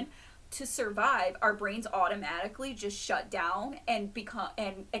situation. To survive, our brains automatically just shut down and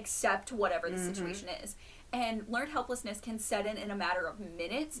accept whatever the situation is. And learned helplessness can set in a matter of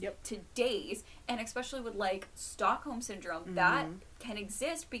minutes to days, and especially with like Stockholm syndrome, that can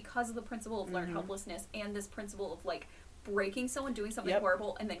exist because of the principle of learned helplessness and this principle of like breaking someone, doing something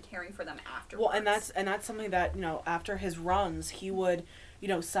horrible, and then caring for them afterwards. Well, and that's something that, you know, after his runs, he would, you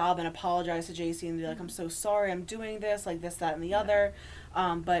know, sob and apologize to Jaycee and be like, I'm so sorry, I'm doing this, like this, that, and the other,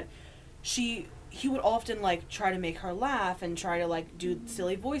 but he would often, like, try to make her laugh and try to, like, do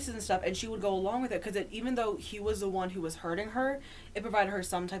silly voices and stuff, and she would go along with it, because even though he was the one who was hurting her, it provided her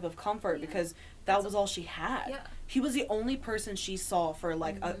some type of comfort, because that was all she had. He was the only person she saw for,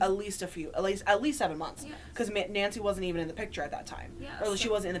 like, at least 7 months, because Nancy wasn't even in the picture at that time. Or she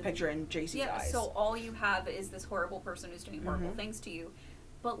wasn't in the picture in Jaycee's eyes. So all you have is this horrible person who's doing horrible things to you.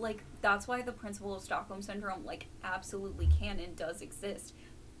 But, like, that's why the principle of Stockholm syndrome, like, absolutely can and does exist.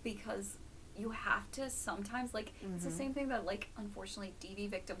 Because you have to sometimes, like, it's the same thing that, like, unfortunately DV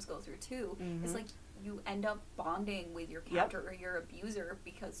victims go through too. It's like you end up bonding with your captor or your abuser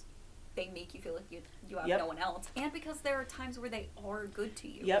because they make you feel like you have no one else, and because there are times where they are good to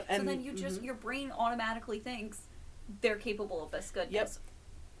you. So then you just your brain automatically thinks they're capable of this goodness.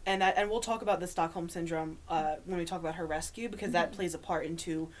 And we'll talk about the Stockholm syndrome when we talk about her rescue, because that plays a part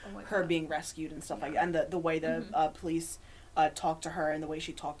into her being rescued and stuff like that, and the way the police talked to her and the way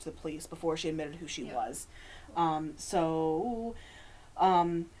she talked to the police before she admitted who she was.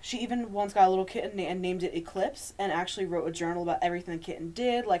 She even once got a little kitten and named it Eclipse, and actually wrote a journal about everything the kitten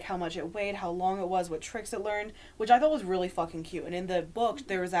did, like how much it weighed, how long it was, what tricks it learned, which I thought was really fucking cute. And in the book,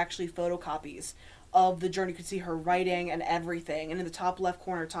 there was actually photocopies of the journal. You could see her writing and everything, and in the top left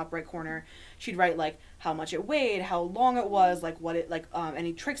corner, top right corner, she'd write like how much it weighed, how long it was, like what it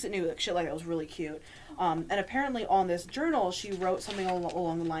any tricks it knew, like shit like that. Was really cute. And apparently on this journal, she wrote something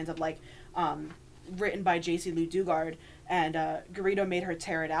along the lines of like written by Jaycee Lou Dugard, and Garrido made her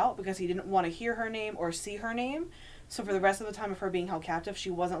tear it out because he didn't want to hear her name or see her name. So for the rest of the time of her being held captive, she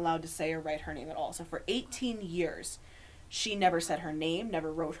wasn't allowed to say or write her name at all. So for 18 years, she never said her name,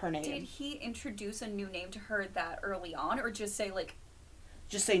 never wrote her name. Did he introduce a new name to her that early on, or just say, like...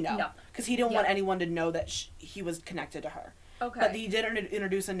 Just say no. Because he didn't want anyone to know that he was connected to her. Okay. But he did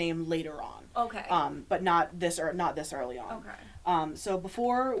introduce a name later on. Okay. But not this early on. Okay. So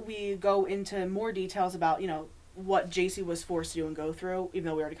before we go into more details about, you know, what Jaycee was forced to do and go through, even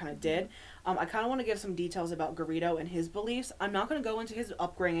though we already kind of did, I kind of want to give some details about Garrido and his beliefs. I'm not going to go into his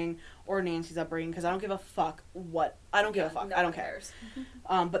upbringing or Nancy's upbringing because I don't give a fuck I don't give a fuck. I don't care.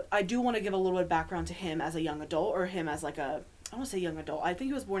 But I do want to give a little bit of background to him as a young adult, or him as like I want to say young adult. I think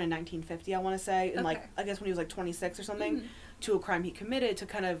he was born in 1950, I want to say, and like, I guess when he was like 26 or something, to a crime he committed, to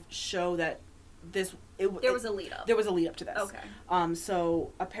kind of show that there was a lead up. There was a lead up to this. Okay.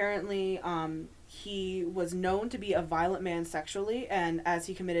 So apparently, he was known to be a violent man sexually, and as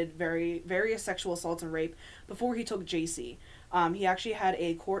he committed various sexual assaults and rape before he took Jaycee. He actually had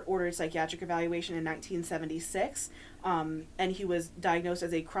a court-ordered psychiatric evaluation in 1976, and he was diagnosed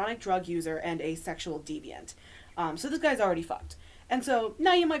as a chronic drug user and a sexual deviant. So this guy's already fucked. And so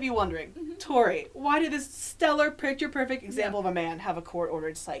now you might be wondering, Tori, why did this stellar, picture-perfect example of a man have a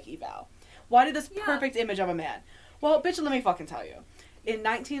court-ordered psych eval? Why did this perfect image of a man? Well, bitch, let me fucking tell you. In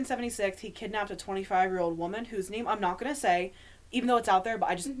 1976, he kidnapped a 25-year-old woman whose name I'm not going to say, even though it's out there, but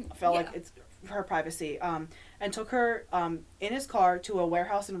I just felt like it's her privacy, and took her in his car to a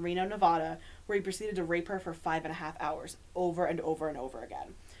warehouse in Reno, Nevada, where he proceeded to rape her for 5.5 hours, over and over and over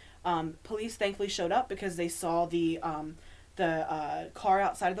again. Police thankfully showed up because they saw the car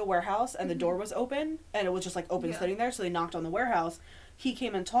outside of the warehouse, and the door was open, and it was just like open sitting there, so they knocked on the warehouse. He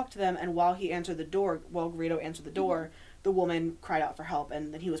came and talked to them, and while Garrido answered the door, the woman cried out for help,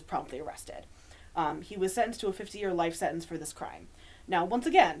 and then he was promptly arrested. He was sentenced to a 50-year life sentence for this crime. Now, once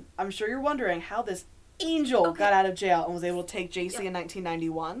again, I'm sure you're wondering how this angel got out of jail and was able to take Jaycee in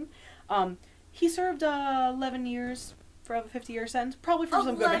 1991. He served 11 years for a 50-year sentence, probably for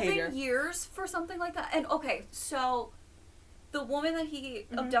some good behavior. 11 years for something like that? And, okay, so the woman that he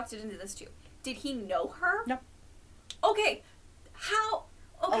abducted into this too, did he know her? No. Okay, how?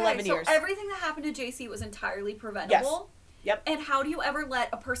 Okay, 11 years. So everything that happened to Jaycee was entirely preventable? Yes. Yep. And how do you ever let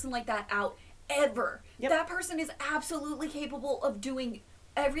a person like that out? Ever. Yep. That person is absolutely capable of doing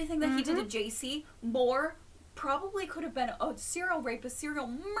everything that he did to Jaycee, more, probably could have been a serial rapist, serial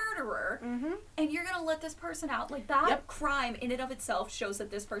murderer, and you're going to let this person out. Like, that crime in and of itself shows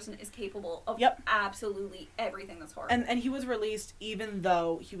that this person is capable of absolutely everything that's horrible. And he was released even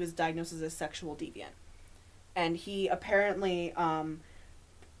though he was diagnosed as a sexual deviant. And he apparently,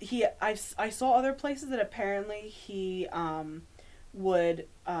 I saw other places that apparently he would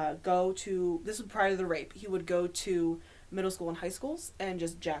go to, this was prior to the rape, he would go to middle school and high schools and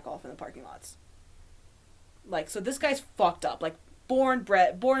just jack off in the parking lots. Like, so this guy's fucked up. Like, born and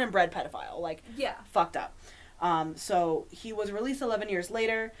bred pedophile. Like, fucked up. So he was released 11 years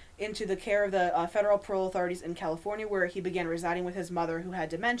later into the care of the federal parole authorities in California, where he began residing with his mother, who had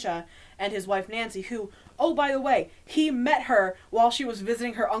dementia, and his wife Nancy, who, oh, by the way, he met her while she was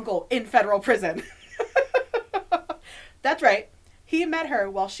visiting her uncle in federal prison. That's right. He met her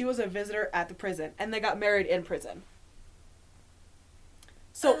while she was a visitor at the prison, and they got married in prison.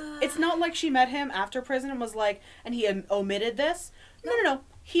 So it's not like she met him after prison and was like, and he omitted this. No.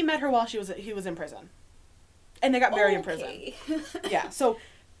 He met her while he was in prison. And they got married in prison. Yeah, so,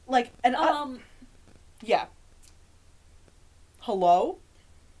 like, and yeah. Hello?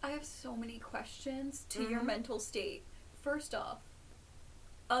 I have so many questions to your mental state. First off,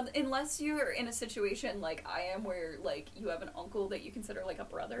 unless you're in a situation like I am, where, like, you have an uncle that you consider, like, a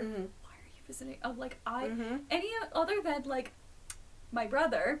brother, why are you visiting? Any other than, like, my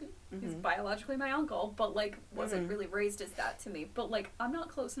brother, who's biologically my uncle, but, like, wasn't really raised as that to me. But, like, I'm not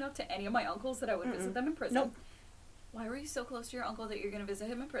close enough to any of my uncles that I would visit them in prison. Nope. Why were you so close to your uncle that you're going to visit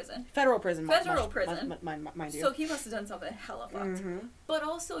him in prison? Federal prison. Mind you. So he must have done something hella fucked. But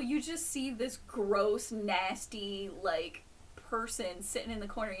also, you just see this gross, nasty, like, person sitting in the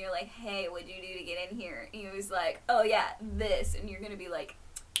corner, and you're like, hey, what'd you do to get in here? And he was like, oh, yeah, this. And you're going to be like,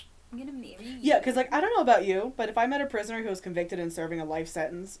 I'm going to marry you. Yeah, because, like, I don't know about you, but if I met a prisoner who was convicted and serving a life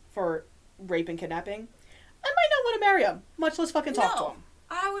sentence for rape and kidnapping, I might not want to marry him, much less fucking talk to him.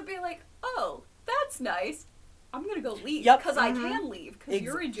 I would be like, oh, that's nice. I'm going to go leave, because I can leave, because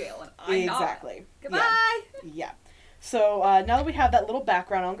you're in jail, and I'm not. Exactly. Goodbye! Yeah. So, now that we have that little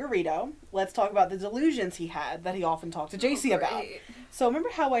background on Garrido, let's talk about the delusions he had that he often talked to Jaycee about. So, remember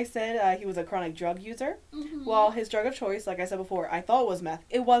how I said he was a chronic drug user? Well, his drug of choice, like I said before, I thought was meth.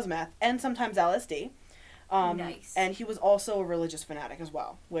 It was meth, and sometimes LSD. Nice. And he was also a religious fanatic as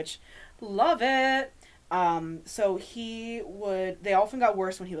well, which, love it! So they often got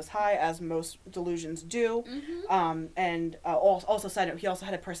worse when he was high, as most delusions do. And also side note, he also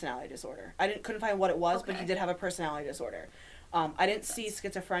had a personality disorder. Couldn't find what it was, but he did have a personality disorder. I didn't see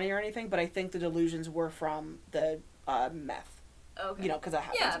schizophrenia or anything, but I think the delusions were from the meth. Okay. You know, because that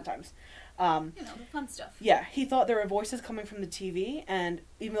happens sometimes. The fun stuff. Yeah, he thought there were voices coming from the TV, and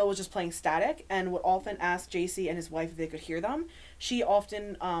even though it was just playing static, and would often ask Jaycee and his wife if they could hear them. She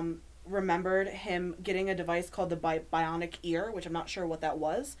often remembered him getting a device called the bionic ear, which I'm not sure what that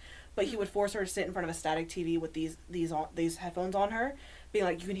was, but he would force her to sit in front of a static TV with these headphones on her, being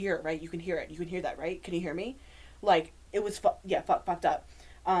like, you can hear it, right? You can hear it. You can hear that, right? Can you hear me? Like, it was fucked up.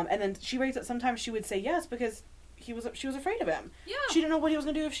 And then she raised it. Sometimes she would say yes because she was afraid of him. Yeah. She didn't know what he was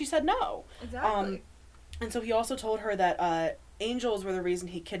going to do if she said no. Exactly. And so he also told her that angels were the reason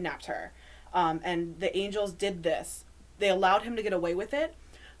he kidnapped her. And the angels did this. They allowed him to get away with it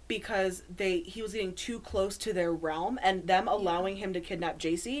because he was getting too close to their realm, and them allowing him to kidnap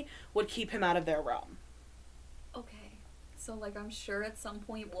Jaycee would keep him out of their realm. Okay. So, like, I'm sure at some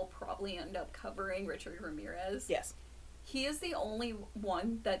point we'll probably end up covering Richard Ramirez. Yes. He is the only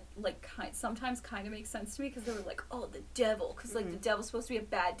one that, like, sometimes kind of makes sense to me, because they were like, oh, the devil, because, like, the devil's supposed to be a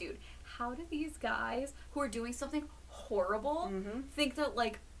bad dude. How do these guys who are doing something horrible think that,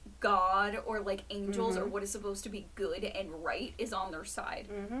 like, God or, like, angels or what is supposed to be good and right is on their side?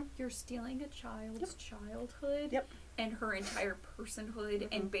 You're stealing a child's childhood and her entire personhood,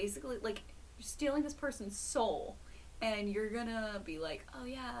 and basically, like, you're stealing this person's soul, and you're gonna be like, oh,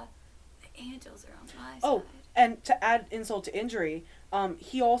 yeah, the angels are on my side. And to add insult to injury,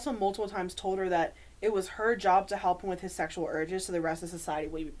 he also multiple times told her that it was her job to help him with his sexual urges, so the rest of society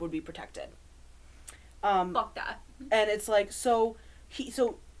would be protected. Fuck that. And it's like,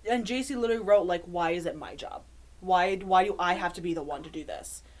 and Jaycee literally wrote, like, why is it my job? Why do I have to be the one to do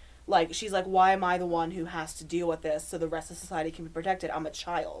this? Like, she's like, why am I the one who has to deal with this so the rest of society can be protected? I'm a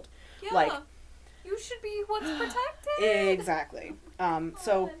child. Yeah. Like, you should be what's protected. Exactly.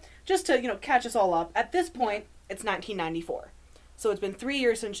 So just to, catch us all up, at this point, it's 1994. So it's been 3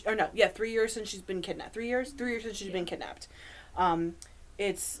 years since, 3 years since she's been kidnapped. 3 years? 3 years since she's been kidnapped.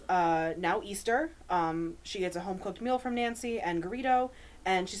 It's now Easter. She gets a home-cooked meal from Nancy and Garrido,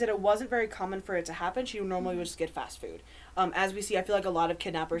 and she said it wasn't very common for it to happen. She normally would just get fast food. As we see, I feel like a lot of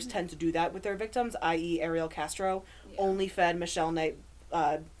kidnappers tend to do that with their victims, i.e. Ariel Castro only fed Michelle Knight,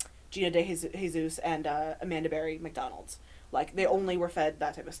 Gina De Jesus, and Amanda Berry McDonald's. Like, they only were fed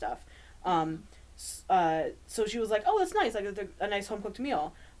that type of stuff. So she was like, oh, that's nice, like a nice home-cooked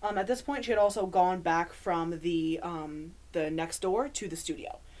meal. At this point, she had also gone back from the next door to the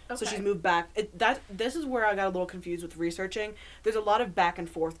studio. Okay. So she's moved back. This is where I got a little confused with researching. There's a lot of back and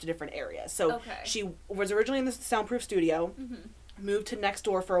forth to different areas. So she was originally in the soundproof studio, moved to next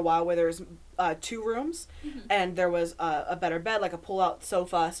door for a while where there was 2 rooms, and there was a better bed, like a pull-out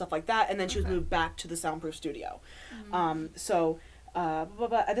sofa, stuff like that, and then she was moved back to the soundproof studio. At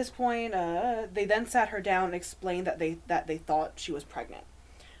this point, they then sat her down and explained that they thought she was pregnant.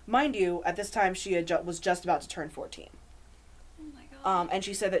 Mind you, at this time she was just about to turn 14. Oh my God. And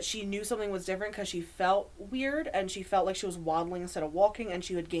she said that she knew something was different because she felt weird and she felt like she was waddling instead of walking, and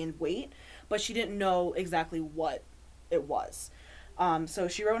she had gained weight, but she didn't know exactly what it was. So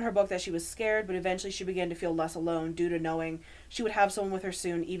she wrote in her book that she was scared, but eventually she began to feel less alone due to knowing she would have someone with her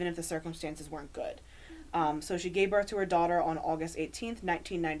soon, even if the circumstances weren't good. So she gave birth to her daughter on August 18th,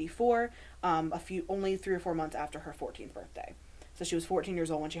 1994, only 3 or 4 months after her 14th birthday. So she was 14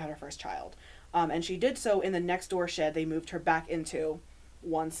 years old when she had her first child. And she did so in the next door shed they moved her back into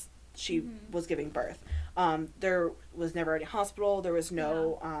once she was giving birth. There was never any hospital. There was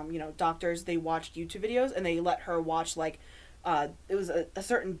no, doctors. They watched YouTube videos, and they let her watch, like, it was a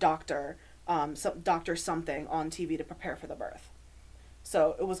certain doctor, doctor something on TV to prepare for the birth.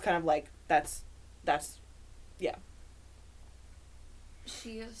 So it was kind of like, that's, yeah.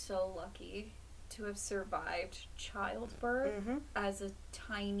 She is so lucky to have survived childbirth as a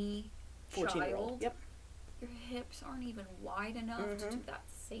tiny 14-year-old. Yep. Your hips aren't even wide enough to do that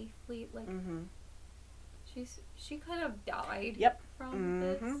safely. Like, she could have died from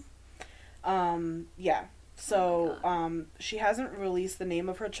this. Yeah. So, she hasn't released the name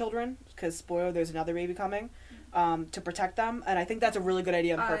of her children, because, spoiler, there's another baby coming, to protect them, and I think that's a really good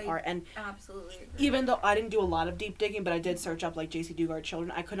idea on her part. And absolutely agree. Even though I didn't do a lot of deep digging, but I did search up, like, Jaycee Dugard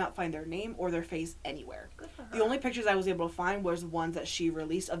children, I could not find their name or their face anywhere. Good for her. The only pictures I was able to find was ones that she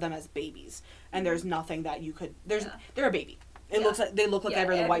released of them as babies, and there's nothing that you could, they're a baby. They look like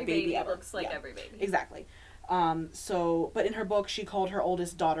every white baby ever. Looks like every baby. Exactly. But in her book, she called her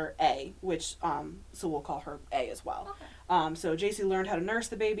oldest daughter A, which, so we'll call her A as well. Okay. So Jaycee learned how to nurse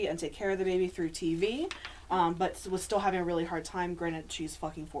the baby and take care of the baby through TV, but was still having a really hard time. Granted, she's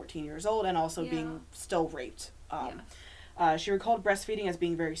fucking 14 years old and also being still raped. She recalled breastfeeding as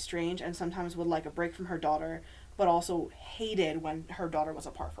being very strange and sometimes would like a break from her daughter, but also hated when her daughter was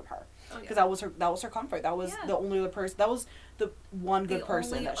apart from her. Because that was her comfort. That was the only other person. That was the one good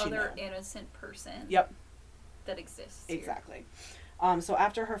person that she knew. The only other innocent person. Yep. That exists. Exactly. So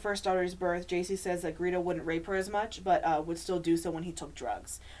after her first daughter's birth, Jaycee says that Garrido wouldn't rape her as much, but would still do so when he took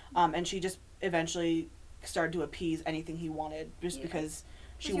drugs. And she just eventually started to appease anything he wanted, just because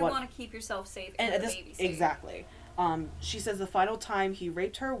you want to keep yourself safe and the baby safe. Exactly. She says the final time he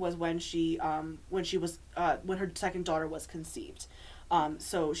raped her was when her second daughter was conceived.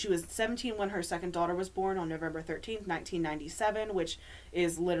 So she was 17 when her second daughter was born on November 13th, 1997, which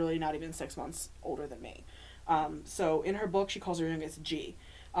is literally not even 6 months older than me. So in her book, she calls her youngest G.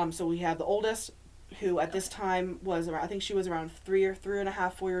 So we have the oldest, who at this time was around, I think she was around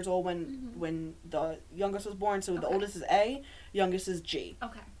 3.5, 4 years old when the youngest was born. So the oldest is A, youngest is G.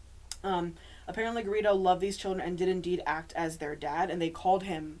 Okay. Apparently Garrido loved these children and did indeed act as their dad, and they called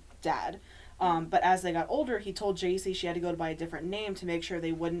him Dad. But as they got older, he told Jaycee she had to go by a different name to make sure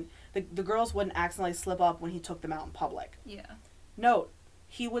they wouldn't, the girls wouldn't accidentally slip up when he took them out in public. Yeah. Note,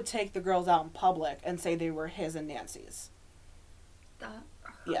 he would take the girls out in public and say they were his and Nancy's. That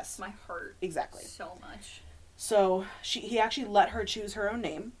hurts my heart. Exactly. So much. So he actually let her choose her own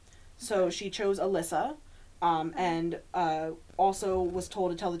name. So she chose Alyssa, and also was told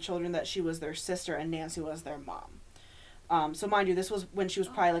to tell the children that she was their sister and Nancy was their mom. So mind you, this was when she was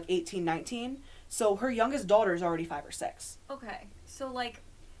probably like 18, 19. So her youngest daughter is already 5 or 6. Okay. So like,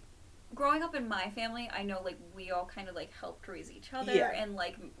 growing up in my family, I know like we all kind of like helped raise each other, and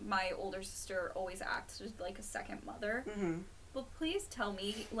like my older sister always acted like a second mother. But please tell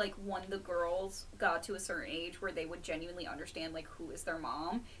me, like, when the girls got to a certain age where they would genuinely understand, like, who is their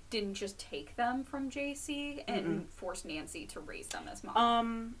mom, didn't just take them from Jaycee and force Nancy to raise them as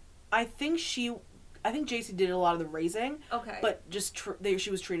mom. I think Jaycee did a lot of the raising. Okay. But just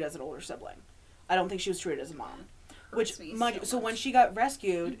she was treated as an older sibling. I don't think she was treated as a mom. Which, so when she got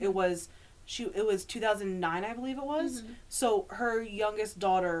rescued, it was 2009, I believe it was. So her youngest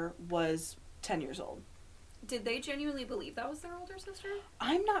daughter was 10 years old. Did they genuinely believe that was their older sister?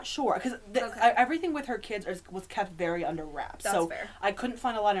 I'm not sure, because everything with her kids was kept very under wraps. That's so fair. I couldn't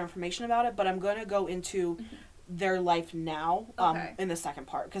find a lot of information about it, but I'm going to go into their life now in the second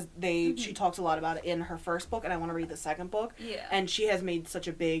part, because she talks a lot about it in her first book, and I want to read the second book. Yeah. And she has made such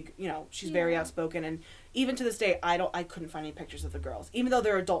a big, she's very outspoken, and even to this day, I couldn't find any pictures of the girls, even though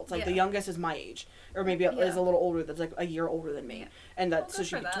they're adults. Like the youngest is my age, or maybe is a little older. That's like a year older than me, and that's so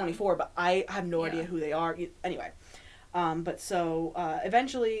she's 24. But I have no idea who they are. Anyway, but so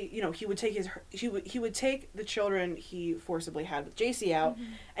eventually, he would take he would take the children he forcibly had with Jaycee out,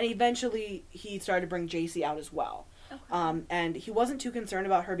 and eventually he started to bring Jaycee out as well. Okay. And he wasn't too concerned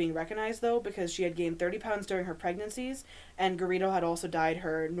about her being recognized, though, because she had gained 30 pounds during her pregnancies, and Garrido had also dyed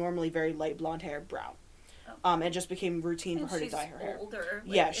her normally very light blonde hair brown. It just became routine for her to dye her hair. Older.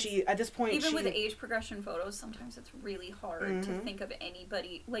 Like, yeah, she at this point even with age progression photos, sometimes it's really hard to think of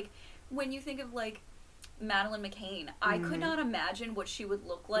anybody. Like when you think of like Madeleine McCann, I could not imagine what she would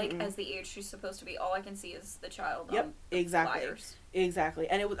look like as the age she's supposed to be. All I can see is the child. Yep, on exactly. Flyers. Exactly,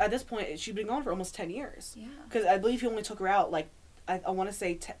 and it was at this point she'd been gone for almost 10 years. Yeah, because I believe he only took her out like I want to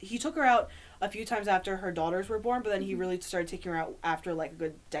say he took her out a few times after her daughters were born, but then he really started taking her out after like a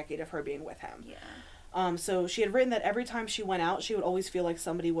good decade of her being with him. Yeah. So she had written that every time she went out, she would always feel like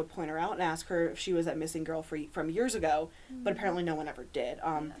somebody would point her out and ask her if she was that missing girl from years ago, but apparently no one ever did.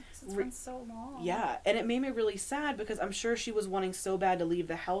 It's been so long. Yeah, and it made me really sad because I'm sure she was wanting so bad to leave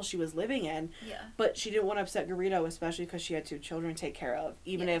the hell she was living in, but she didn't want to upset Garrido, especially because she had 2 children to take care of,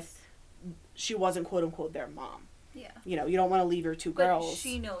 even if she wasn't quote-unquote their mom. Yeah. You don't want to leave your 2 girls. But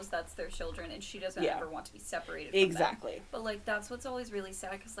she knows that's their children, and she doesn't ever want to be separated from exactly. them. But, like, that's what's always really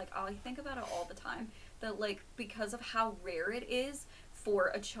sad, because, like, I think about it all the time, that, like, because of how rare it is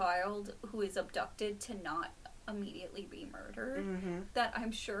for a child who is abducted to not immediately be murdered, that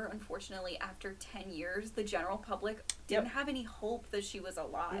I'm sure, unfortunately, after 10 years, the general public didn't have any hope that she was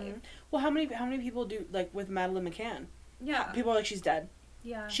alive. Well, how many people do, like, with Madeleine McCann? Yeah. People are like, she's dead.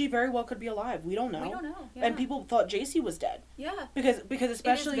 Yeah. She very well could be alive. We don't know. We don't know. Yeah. And people thought Jaycee was dead. Yeah. Because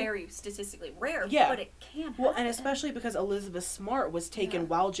especially... It is very statistically rare, but it can happen. Well, and especially because Elizabeth Smart was taken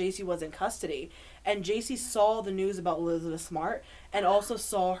while Jaycee was in custody. And Jaycee saw the news about Elizabeth Smart and also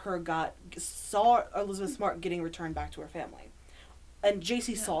saw Elizabeth Smart getting returned back to her family. And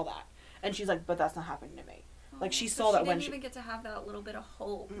Jaycee saw that. And she's like, but that's not happening to me. Like, she saw that when she didn't even get to have that little bit of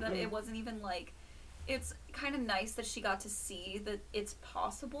hope. That it wasn't even like... It's kind of nice that she got to see that it's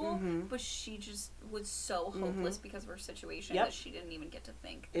possible, but she just was so hopeless because of her situation that she didn't even get to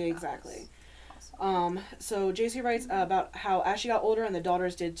think. Exactly. So Jaycee writes about how as she got older, and the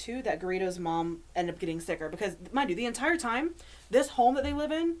daughters did too, that Garrido's mom ended up getting sicker. Because, mind you, the entire time, this home that they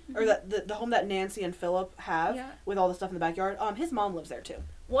live in, or that the home that Nancy and Philip have, with all the stuff in the backyard, his mom lives there too.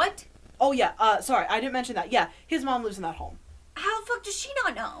 What? Oh yeah, sorry, I didn't mention that. Yeah, his mom lives in that home. How the fuck does she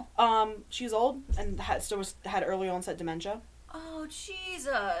not know? She's old and had early onset dementia. Oh,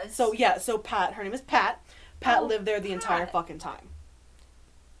 Jesus. So, yeah, Pat, her name is Pat. Pat lived there the entire fucking time.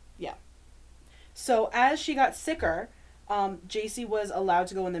 Yeah. So, as she got sicker, Jaycee was allowed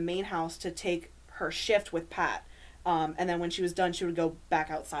to go in the main house to take her shift with Pat. And then when she was done, she would go back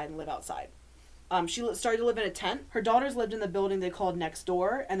outside and live outside. She started to live in a tent. Her daughters lived in the building they called next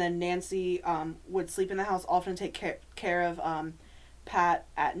door, and then Nancy would sleep in the house, often take care of Pat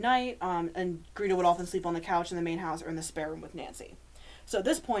at night, and Greedo would often sleep on the couch in the main house or in the spare room with Nancy. So at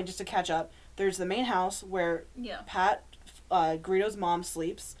this point, just to catch up, there's the main house where Pat, Greedo's mom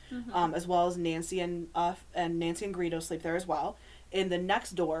sleeps, as well as Nancy and Nancy and Greedo sleep there as well. In the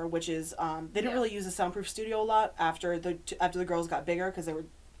next door, which is they didn't really use the soundproof studio a lot after the girls got bigger because they were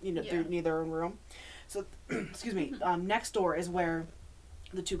they need their own room. So excuse me. Next door is where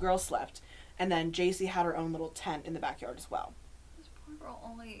the two girls slept, and then Jaycee had her own little tent in the backyard as well. This poor girl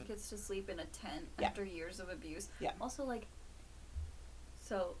only gets to sleep in a tent after years of abuse. Yeah. Also, like,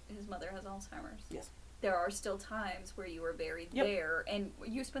 so his mother has Alzheimer's. Yes. There are still times where you are very there, and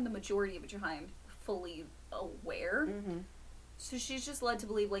you spend the majority of your time fully aware. Mm-hmm. So she's just led to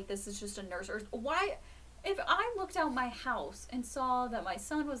believe, like, this is just a nurse. Or why, if I looked out my house and saw that my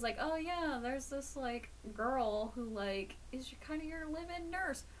son was like, oh yeah, there's this, like, girl who, like, is kind of your live-in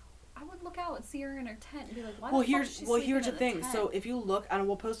nurse, I would look out and see her in her tent and be like, why the fuck is she here's the thing. Tent? So if you look, and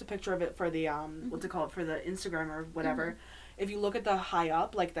we'll post a picture of it for the, what's it called, for the Instagram or whatever. If you look at the high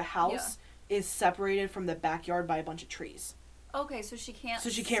up, like, the house is separated from the backyard by a bunch of trees. Okay, so she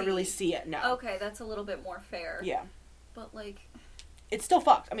can't really see it, no. Okay, that's a little bit more fair. Yeah. But, like... It's still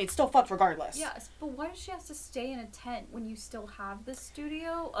fucked. I mean, it's still fucked regardless. Yes, but why does she have to stay in a tent when you still have the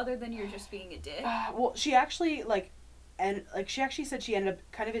studio, other than you're just being a dick? Well, she actually, she actually said she ended up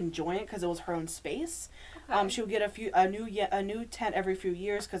kind of enjoying it because it was her own space. Okay. She would get a new tent every few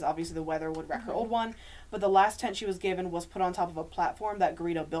years because obviously the weather would wreck her old one. But the last tent she was given was put on top of a platform that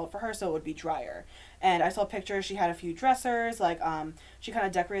Greedo built for her, so it would be drier. And I saw pictures. She had a few dressers. Like, she kind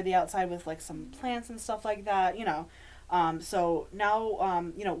of decorated the outside with like some plants and stuff like that. You know. So now,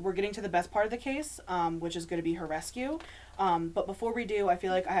 we're getting to the best part of the case, which is going to be her rescue. But before we do, I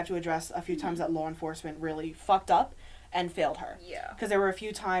feel like I have to address a few times that law enforcement really fucked up and failed her. Yeah. Because there were a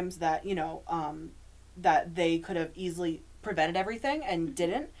few times that, that they could have easily prevented everything and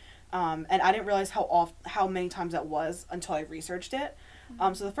didn't. And I didn't realize how many times that was until I researched it.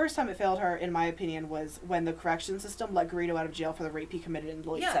 So the first time it failed her, in my opinion, was when the correction system let Greedo out of jail for the rape he committed in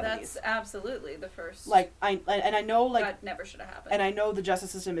the late 70s. Yeah, that's absolutely the first. Like, I know, like... That never should have happened. And I know the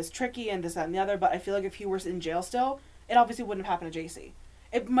justice system is tricky and this, that, and the other, but I feel like if he was in jail still, it obviously wouldn't have happened to Jaycee.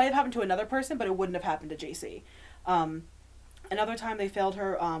 It might have happened to another person, but it wouldn't have happened to Jaycee. Another time they failed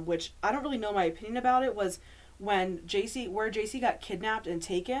her, which I don't really know my opinion about it, was when Jaycee got kidnapped and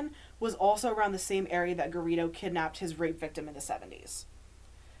taken, was also around the same area that Greedo kidnapped his rape victim in the 70s.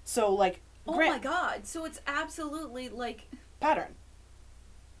 So, like... Oh my god, so it's absolutely, like... Pattern.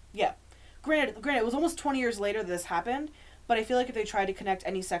 Yeah. Granted, it was almost 20 years later that this happened, but I feel like if they tried to connect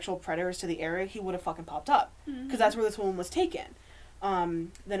any sexual predators to the area, he would have fucking popped up. Because that's where this woman was taken.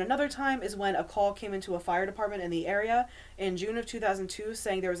 Then another time is when a call came into a fire department in the area in June of 2002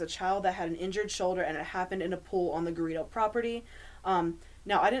 saying there was a child that had an injured shoulder and it happened in a pool on the Greedo property.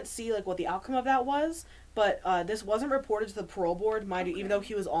 Now, I didn't see, like, what the outcome of that was, but this wasn't reported to the parole board, mind you, even though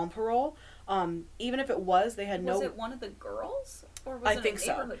he was on parole. Even if it was, they had no... Was it one of the girls? Or was it a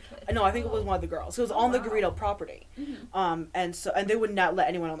neighborhood kid? No, I think it was one of the girls. It was on the Greedo property. And they would not let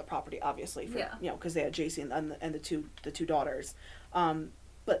anyone on the property, obviously, because they had Jaycee and the two daughters.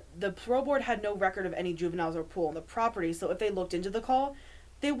 But the parole board had no record of any juveniles or pool on the property, so if they looked into the call,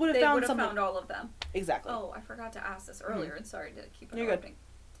 they would have found something. Found all of them. Exactly. Oh, I forgot to ask this earlier, and sorry to keep interrupting. You're good. Did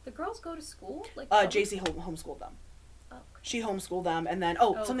the girls go to school? Like, Jaycee homeschooled them. Oh, okay. She homeschooled them, and then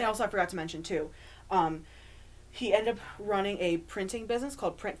something else I forgot to mention too. He ended up running a printing business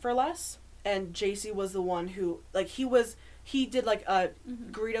called Print for Less, and Jaycee was the one who, like, he did like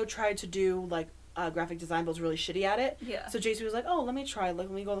Greedo tried to do like graphic design, but was really shitty at it. Yeah. So Jaycee was like, oh, let me try. Like,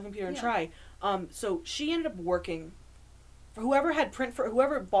 let me go on the computer and try. So she ended up working for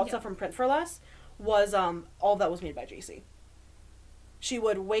whoever bought stuff from Print for Less was all that was made by Jaycee. She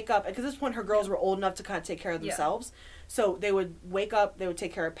would wake up, because at this point her girls were old enough to kind of take care of themselves. So they would wake up, they would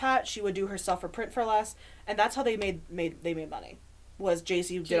take care of Pat, she would do her stuff for Print for Less, and that's how they made money. Was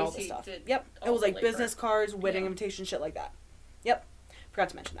Jaycee did all the stuff. Yep. It was like business cards, wedding invitation, shit like that. Yep. Forgot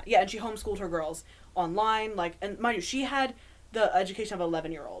to mention that. Yeah, and she homeschooled her girls online, like, and mind you, she had the education of an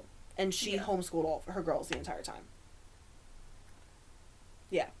 11-year-old, and she homeschooled all her girls the entire time.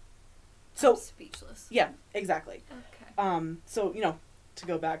 Yeah. So I'm speechless. Yeah, exactly. Okay. So, to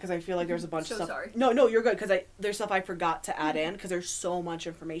go back, because I feel like there's a bunch of stuff. Sorry. No, you're good, because there's stuff I forgot to add in, because there's so much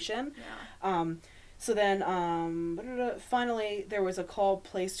information. Yeah. So then, finally, there was a call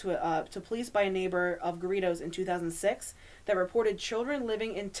placed to police by a neighbor of Greedo's in 2006 that reported children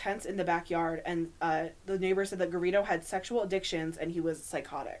living in tents in the backyard, and the neighbor said that Greedo had sexual addictions and he was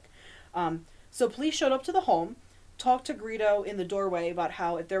psychotic. So police showed up to the home, talked to Greedo in the doorway about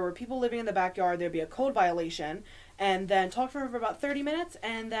how if there were people living in the backyard, there'd be a code violation, and then talked to her for about 30 minutes,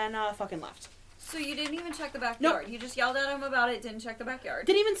 and then fucking left. So you didn't even check the backyard? Nope. You just yelled at him about it, didn't check the backyard?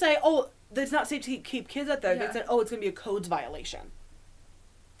 Didn't even say, oh, it's not safe to keep kids out there. Yeah. They said, oh, it's going to be a codes violation.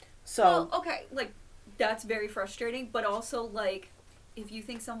 So... Well, okay, like, that's very frustrating, but also, like, if you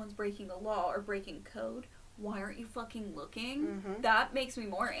think someone's breaking the law or breaking code, why aren't you fucking looking? Mm-hmm. That makes me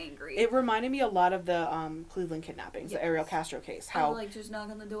more angry. It reminded me a lot of the Cleveland kidnappings, the Ariel Castro case. How, like, just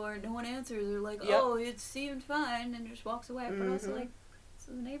knock on the door, no one answers, they're like, oh, it seemed fine, and just walks away. But also, like,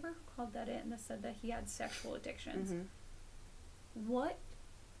 so the neighbor who called that in said that he had sexual addictions. What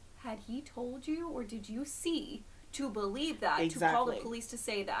had he told you, or did you see to believe that, to call the police to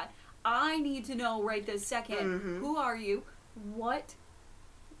say that? I need to know right this second, who are you? What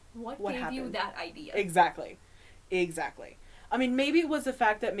gave happened? You that idea? Exactly. I mean, maybe it was the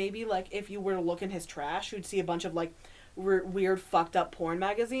fact that maybe, like, if you were to look in his trash, you'd see a bunch of, like, weird fucked up porn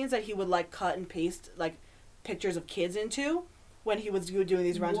magazines that he would, like, cut and paste, like, pictures of kids into when he was doing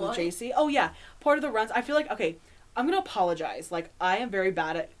these runs with Jaycee. Oh, yeah. Part of the runs, I feel like, okay, I'm going to apologize. Like, I am very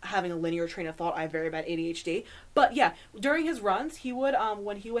bad at having a linear train of thought. I have very bad ADHD. But, yeah, during his runs, he would,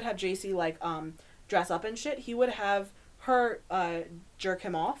 when he would have Jaycee, like, dress up and shit, he would have her jerk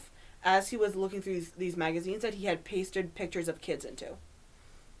him off as he was looking through these magazines that he had pasted pictures of kids into.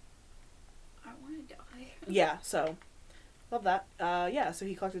 I want to die. Yeah, so love that. Yeah, so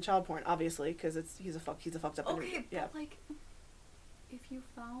he collected child porn, obviously, because he's a fucked up. Okay, but like, if you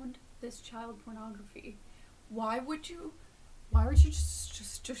found this child pornography, why would you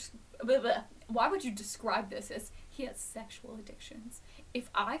just why would you describe this as he has sexual addictions? If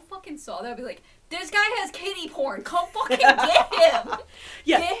I fucking saw that, I'd be like, this guy has kitty porn. Come fucking get him.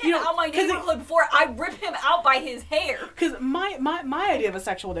 Get him out of my neighborhood before I rip him out by his hair. Because my idea of a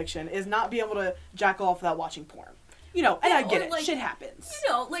sexual addiction is not being able to jack off without watching porn. You know, and I get it. Like, shit happens. You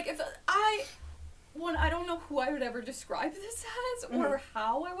know, like, if I don't know who I would ever describe this as or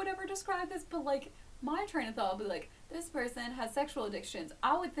how I would ever describe this, but, like, my train of thought would be like, this person has sexual addictions.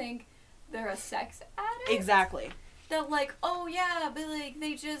 I would think they're a sex addict. Exactly. That, like, oh yeah, but, like,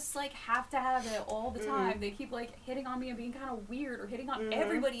 they just, like, have to have it all the time. They keep, like, hitting on me and being kind of weird, or hitting on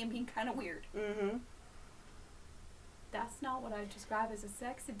everybody and being kind of weird. That's not what I describe as a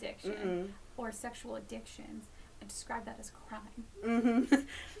sex addiction or sexual addictions. I describe that as crime.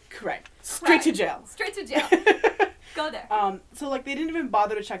 Correct. Straight to jail. Straight to jail. Go there. So, like, they didn't even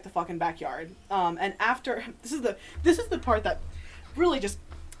bother to check the fucking backyard. And after, this is the part that really just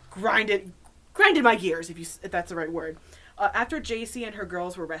grinded my gears, if that's the right word. After Jaycee and her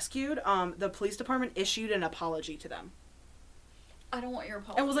girls were rescued, the police department issued an apology to them. I don't want your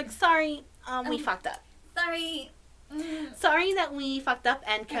apology. And was like, sorry, we fucked up. Sorry. Sorry that we fucked up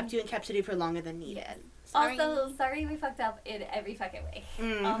and kept you in captivity for longer than needed. Sorry. Also, sorry we fucked up in every fucking way.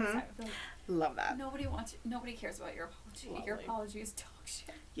 Sorry. Love that. Nobody cares about your apology. Lovely. Your apology is dog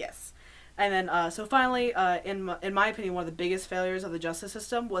shit. Yes. And then, so finally, in my opinion, one of the biggest failures of the justice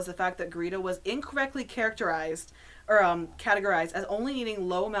system was the fact that Greta was incorrectly categorized as only needing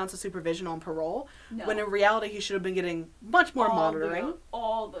low amounts of supervision on parole, when in reality he should have been getting much more monitoring.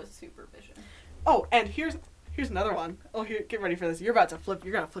 All the supervision. Oh, and here's another one. Oh, here, get ready for this. You're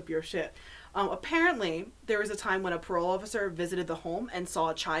gonna flip your shit. Apparently, there was a time when a parole officer visited the home and saw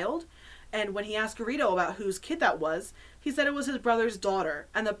a child, and when he asked Garrido about whose kid that was, he said it was his brother's daughter,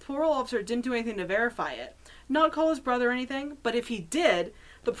 and the parole officer didn't do anything to verify it. Not call his brother or anything, but if he did,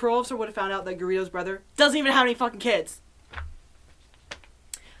 the parole officer would have found out that Garrido's brother doesn't even have any fucking kids.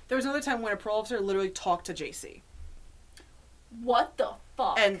 There was another time when a parole officer literally talked to Jaycee. What the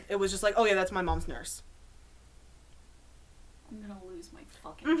fuck? And it was just like, oh yeah, that's my mom's nurse. I'm gonna lose my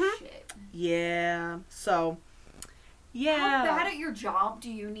fucking shit. Yeah, so... Yeah. How bad at your job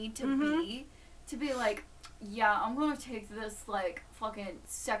do you need to be like, yeah, I'm gonna take this, like, fucking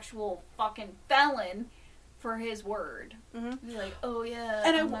sexual fucking felon for his word. Be like, oh yeah,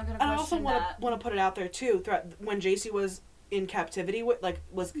 and I'm not gonna question that. I also want to put it out there too. When Jaycee was in captivity,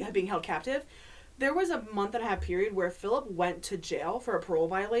 was being held captive, there was a 1.5-month period where Philip went to jail for a parole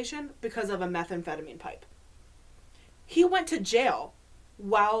violation because of a methamphetamine pipe. He went to jail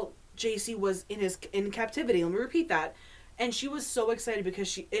while Jaycee was in captivity. Let me repeat that. And she was so excited because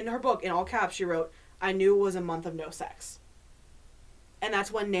she, in her book, in all caps, she wrote, I knew it was a month of no sex. And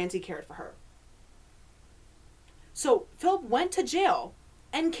that's when Nancy cared for her. So Philip went to jail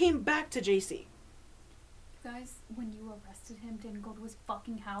and came back to Jaycee. You guys, when you arrested him, didn't go to his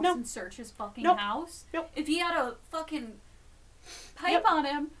fucking house and search his fucking house? Nope. If he had a fucking pipe on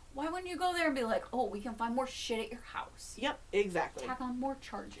him, why wouldn't you go there and be like, oh, we can find more shit at your house? Yep, exactly. Tack on more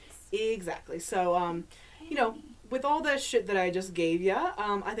charges. Exactly. So, you know, with all that shit that I just gave you,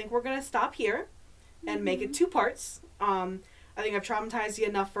 I think we're going to stop here. and make it 2 parts. I think I've traumatized you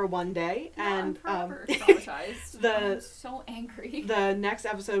enough for one day, and I'm forever traumatized. I'm so angry. The next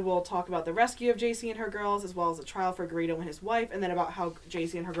episode will talk about the rescue of Jaycee and her girls, as well as the trial for Garrido and his wife, and then about how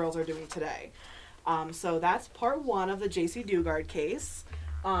Jaycee and her girls are doing today. So that's part 1 of the Jaycee Dugard case.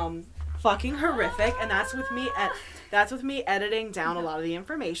 Fucking horrific, and that's with me editing down a lot of the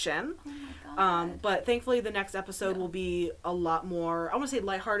information. Oh my God. But thankfully the next episode will be a lot more, I want to say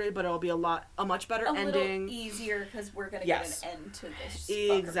lighthearted, but it'll be a much better ending. Little easier, because we're going to get an end to this.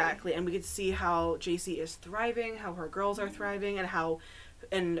 Exactly. And we get to see how Jaycee is thriving, how her girls are thriving, and how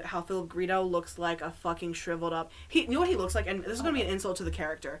Philip Garrido looks like a fucking shriveled up. You know what he looks like? And this is going to be an insult to the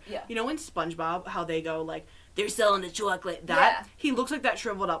character. Yeah. You know in SpongeBob, how they go like, they're selling the chocolate. He looks like that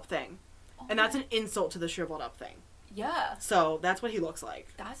shriveled up thing. And that's an insult to the shriveled up thing. Yeah. So that's what he looks like.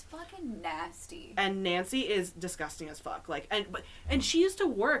 That's fucking nasty. And Nancy is disgusting as fuck. Like, and she used to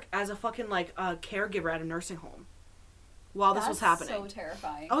work as a fucking like caregiver at a nursing home while this was happening. That's so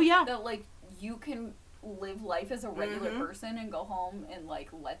terrifying. Oh yeah. That like you can live life as a regular person and go home and like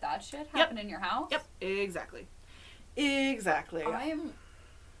let that shit happen in your house. Yep. Exactly.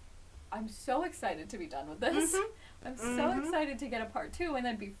 I'm so excited to be done with this. I'm so excited to get a part 2 and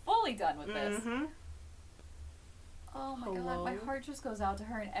then be fully done with this. Oh my God, my heart just goes out to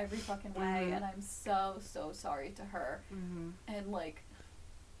her in every fucking way, and I'm so sorry to her. And like,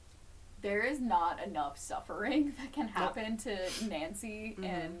 there is not enough suffering that can happen to Nancy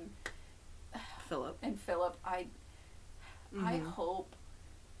and Philip. I hope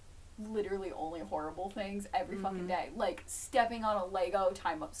literally only horrible things every fucking day. Like, stepping on a Lego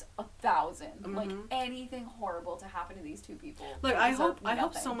times 1,000. Like, anything horrible to happen to these 2 people. Like, I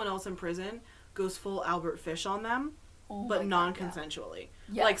hope someone else in prison goes full Albert Fish on them, but non-consensually.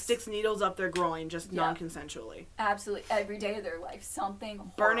 Yes. Like, sticks needles up their groin, just non-consensually. Absolutely. Every day of their life. Something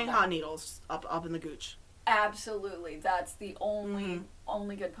horrible. Burning hot needles up in the gooch. Absolutely. That's the only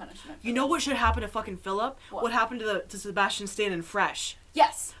good punishment. You know what should happen to fucking Philip? What happened to Sebastian Stan in Fresh?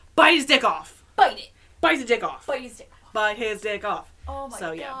 Yes. Bite his dick off. Bite it. Bite his dick off. Bite his dick off. Bite his dick off. Oh my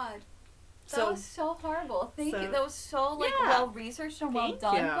God. Yeah. That was so horrible. Thank you. That was so well researched and well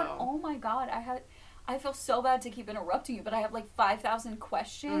done. But oh my God, I feel so bad to keep interrupting you, but I have like 5,000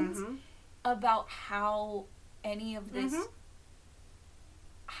 questions about how any of this.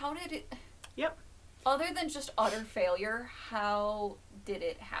 How did it? Yep. Other than just utter failure, how did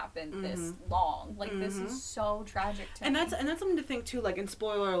it happen this long? Like this is so tragic to me. And that's something to think too. Like, in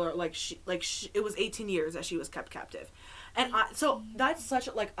spoiler alert, it was 18 years that she was kept captive, and so that's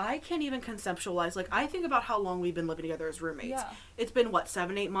such like I can't even conceptualize. Like, I think about how long we've been living together as roommates. Yeah. It's been what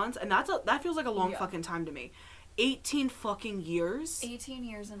 7-8 months, and that feels like a long fucking time to me. 18 fucking years. 18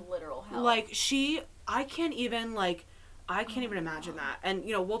 years in literal hell. Like I can't even imagine that. And,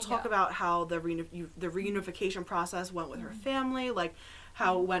 you know, we'll talk about how the reunification process went with her family, like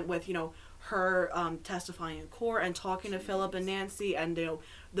how it went with, you know, her testifying in court and talking to Philip and Nancy, and, you know,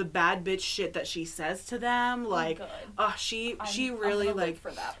 the bad bitch shit that she says to them. Like, she really, I'm like,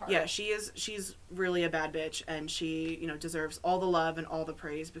 for that part. Yeah, she's really a bad bitch, and she, you know, deserves all the love and all the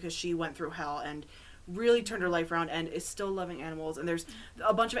praise because she went through hell and really turned her life around and is still loving animals. And there's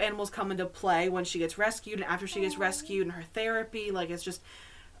a bunch of animals come into play when she gets rescued and after she gets rescued, and her therapy. Like, it's just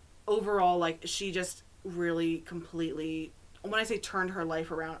overall, like, she just really completely, when I say turned her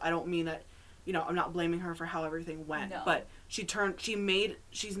life around, I don't mean that, you know, I'm not blaming her for how everything went, but she's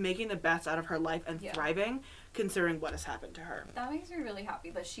making the best out of her life and thriving considering what has happened to her. That makes me really happy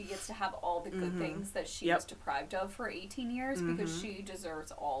that she gets to have all the good things that she was deprived of for 18 years because she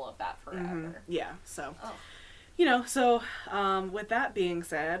deserves all of that forever. Yeah, so you know, so with that being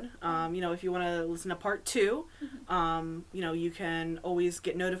said, you know, if you want to listen to part 2, you know, you can always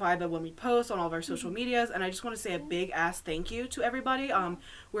get notified by when we post on all of our social medias. And I just want to say a big ass thank you to everybody.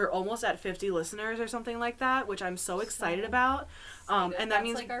 We're almost at 50 listeners or something like that, which I'm so excited about. And that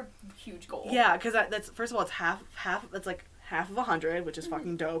means like our huge goal. Yeah, because that's first of all, it's half. That's like half of 100, which is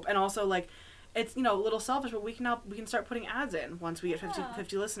fucking dope. And also, like, it's, you know, a little selfish, but we can start putting ads in once we get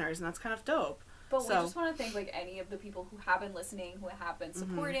 50 listeners, and that's kind of dope. But we just want to thank, like, any of the people who have been listening, who have been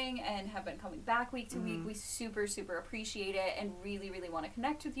supporting, and have been coming back week to week. We super, super appreciate it, and really, really want to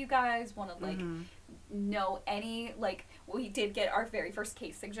connect with you guys. Want to, like, know any, like, we did get our very first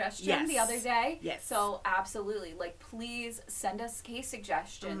case suggestion the other day. Yes. So, absolutely. Like, please send us case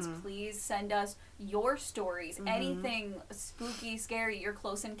suggestions. Please send us your stories. Anything spooky, scary, your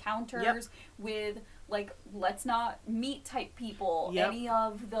close encounters with like, let's not meet type people. Yep. Any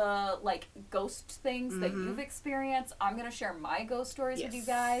of the, like, ghost things that you've experienced. I'm going to share my ghost stories with you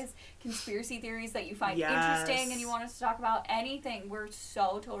guys. Conspiracy theories that you find interesting and you want us to talk about. Anything. We're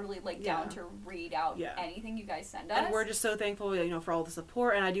so totally, like, down to read out anything you guys send us. And we're just so thankful, you know, for all the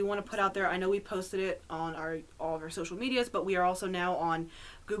support. And I do want to put out there, I know we posted it on all of our social medias, but we are also now on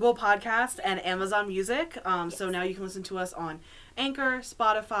Google Podcast and Amazon Music. So now you can listen to us on Anchor,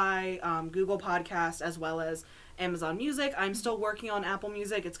 Spotify, Google Podcast, as well as Amazon Music. I'm still working on Apple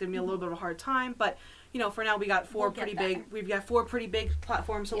Music. It's going to be a little bit of a hard time, but you know, for now we've got four pretty big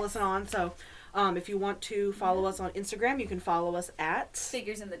platforms to listen on. So if you want to follow us on Instagram, you can follow us at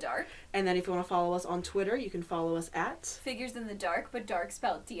Figures in the Dark. And then if you want to follow us on Twitter, you can follow us at Figures in the Dark, but dark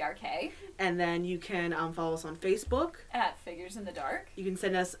spelled DRK. And then you can follow us on Facebook at Figures in the Dark. You can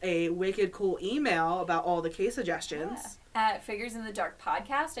send us a wicked cool email about all the case suggestions. At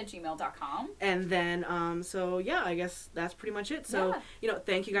figuresinthedarkpodcast@gmail.com. And then, so yeah, I guess that's pretty much it. So, you know,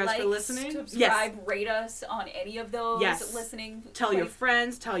 thank you guys for listening. Subscribe, rate us on any of those listening. Tell your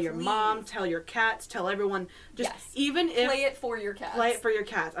friends, tell your mom, tell your cats, tell everyone. Just even if play it for your cats. Play it for your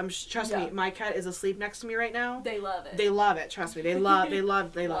cats. Trust me, my cat is asleep next to me right now. They love it. They love it. Trust me, they love it.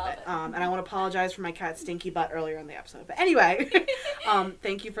 And I want to apologize for my cat's stinky butt earlier in the episode. But anyway,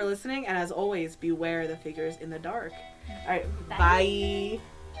 thank you for listening, and as always, beware the figures in the dark. All right, bye.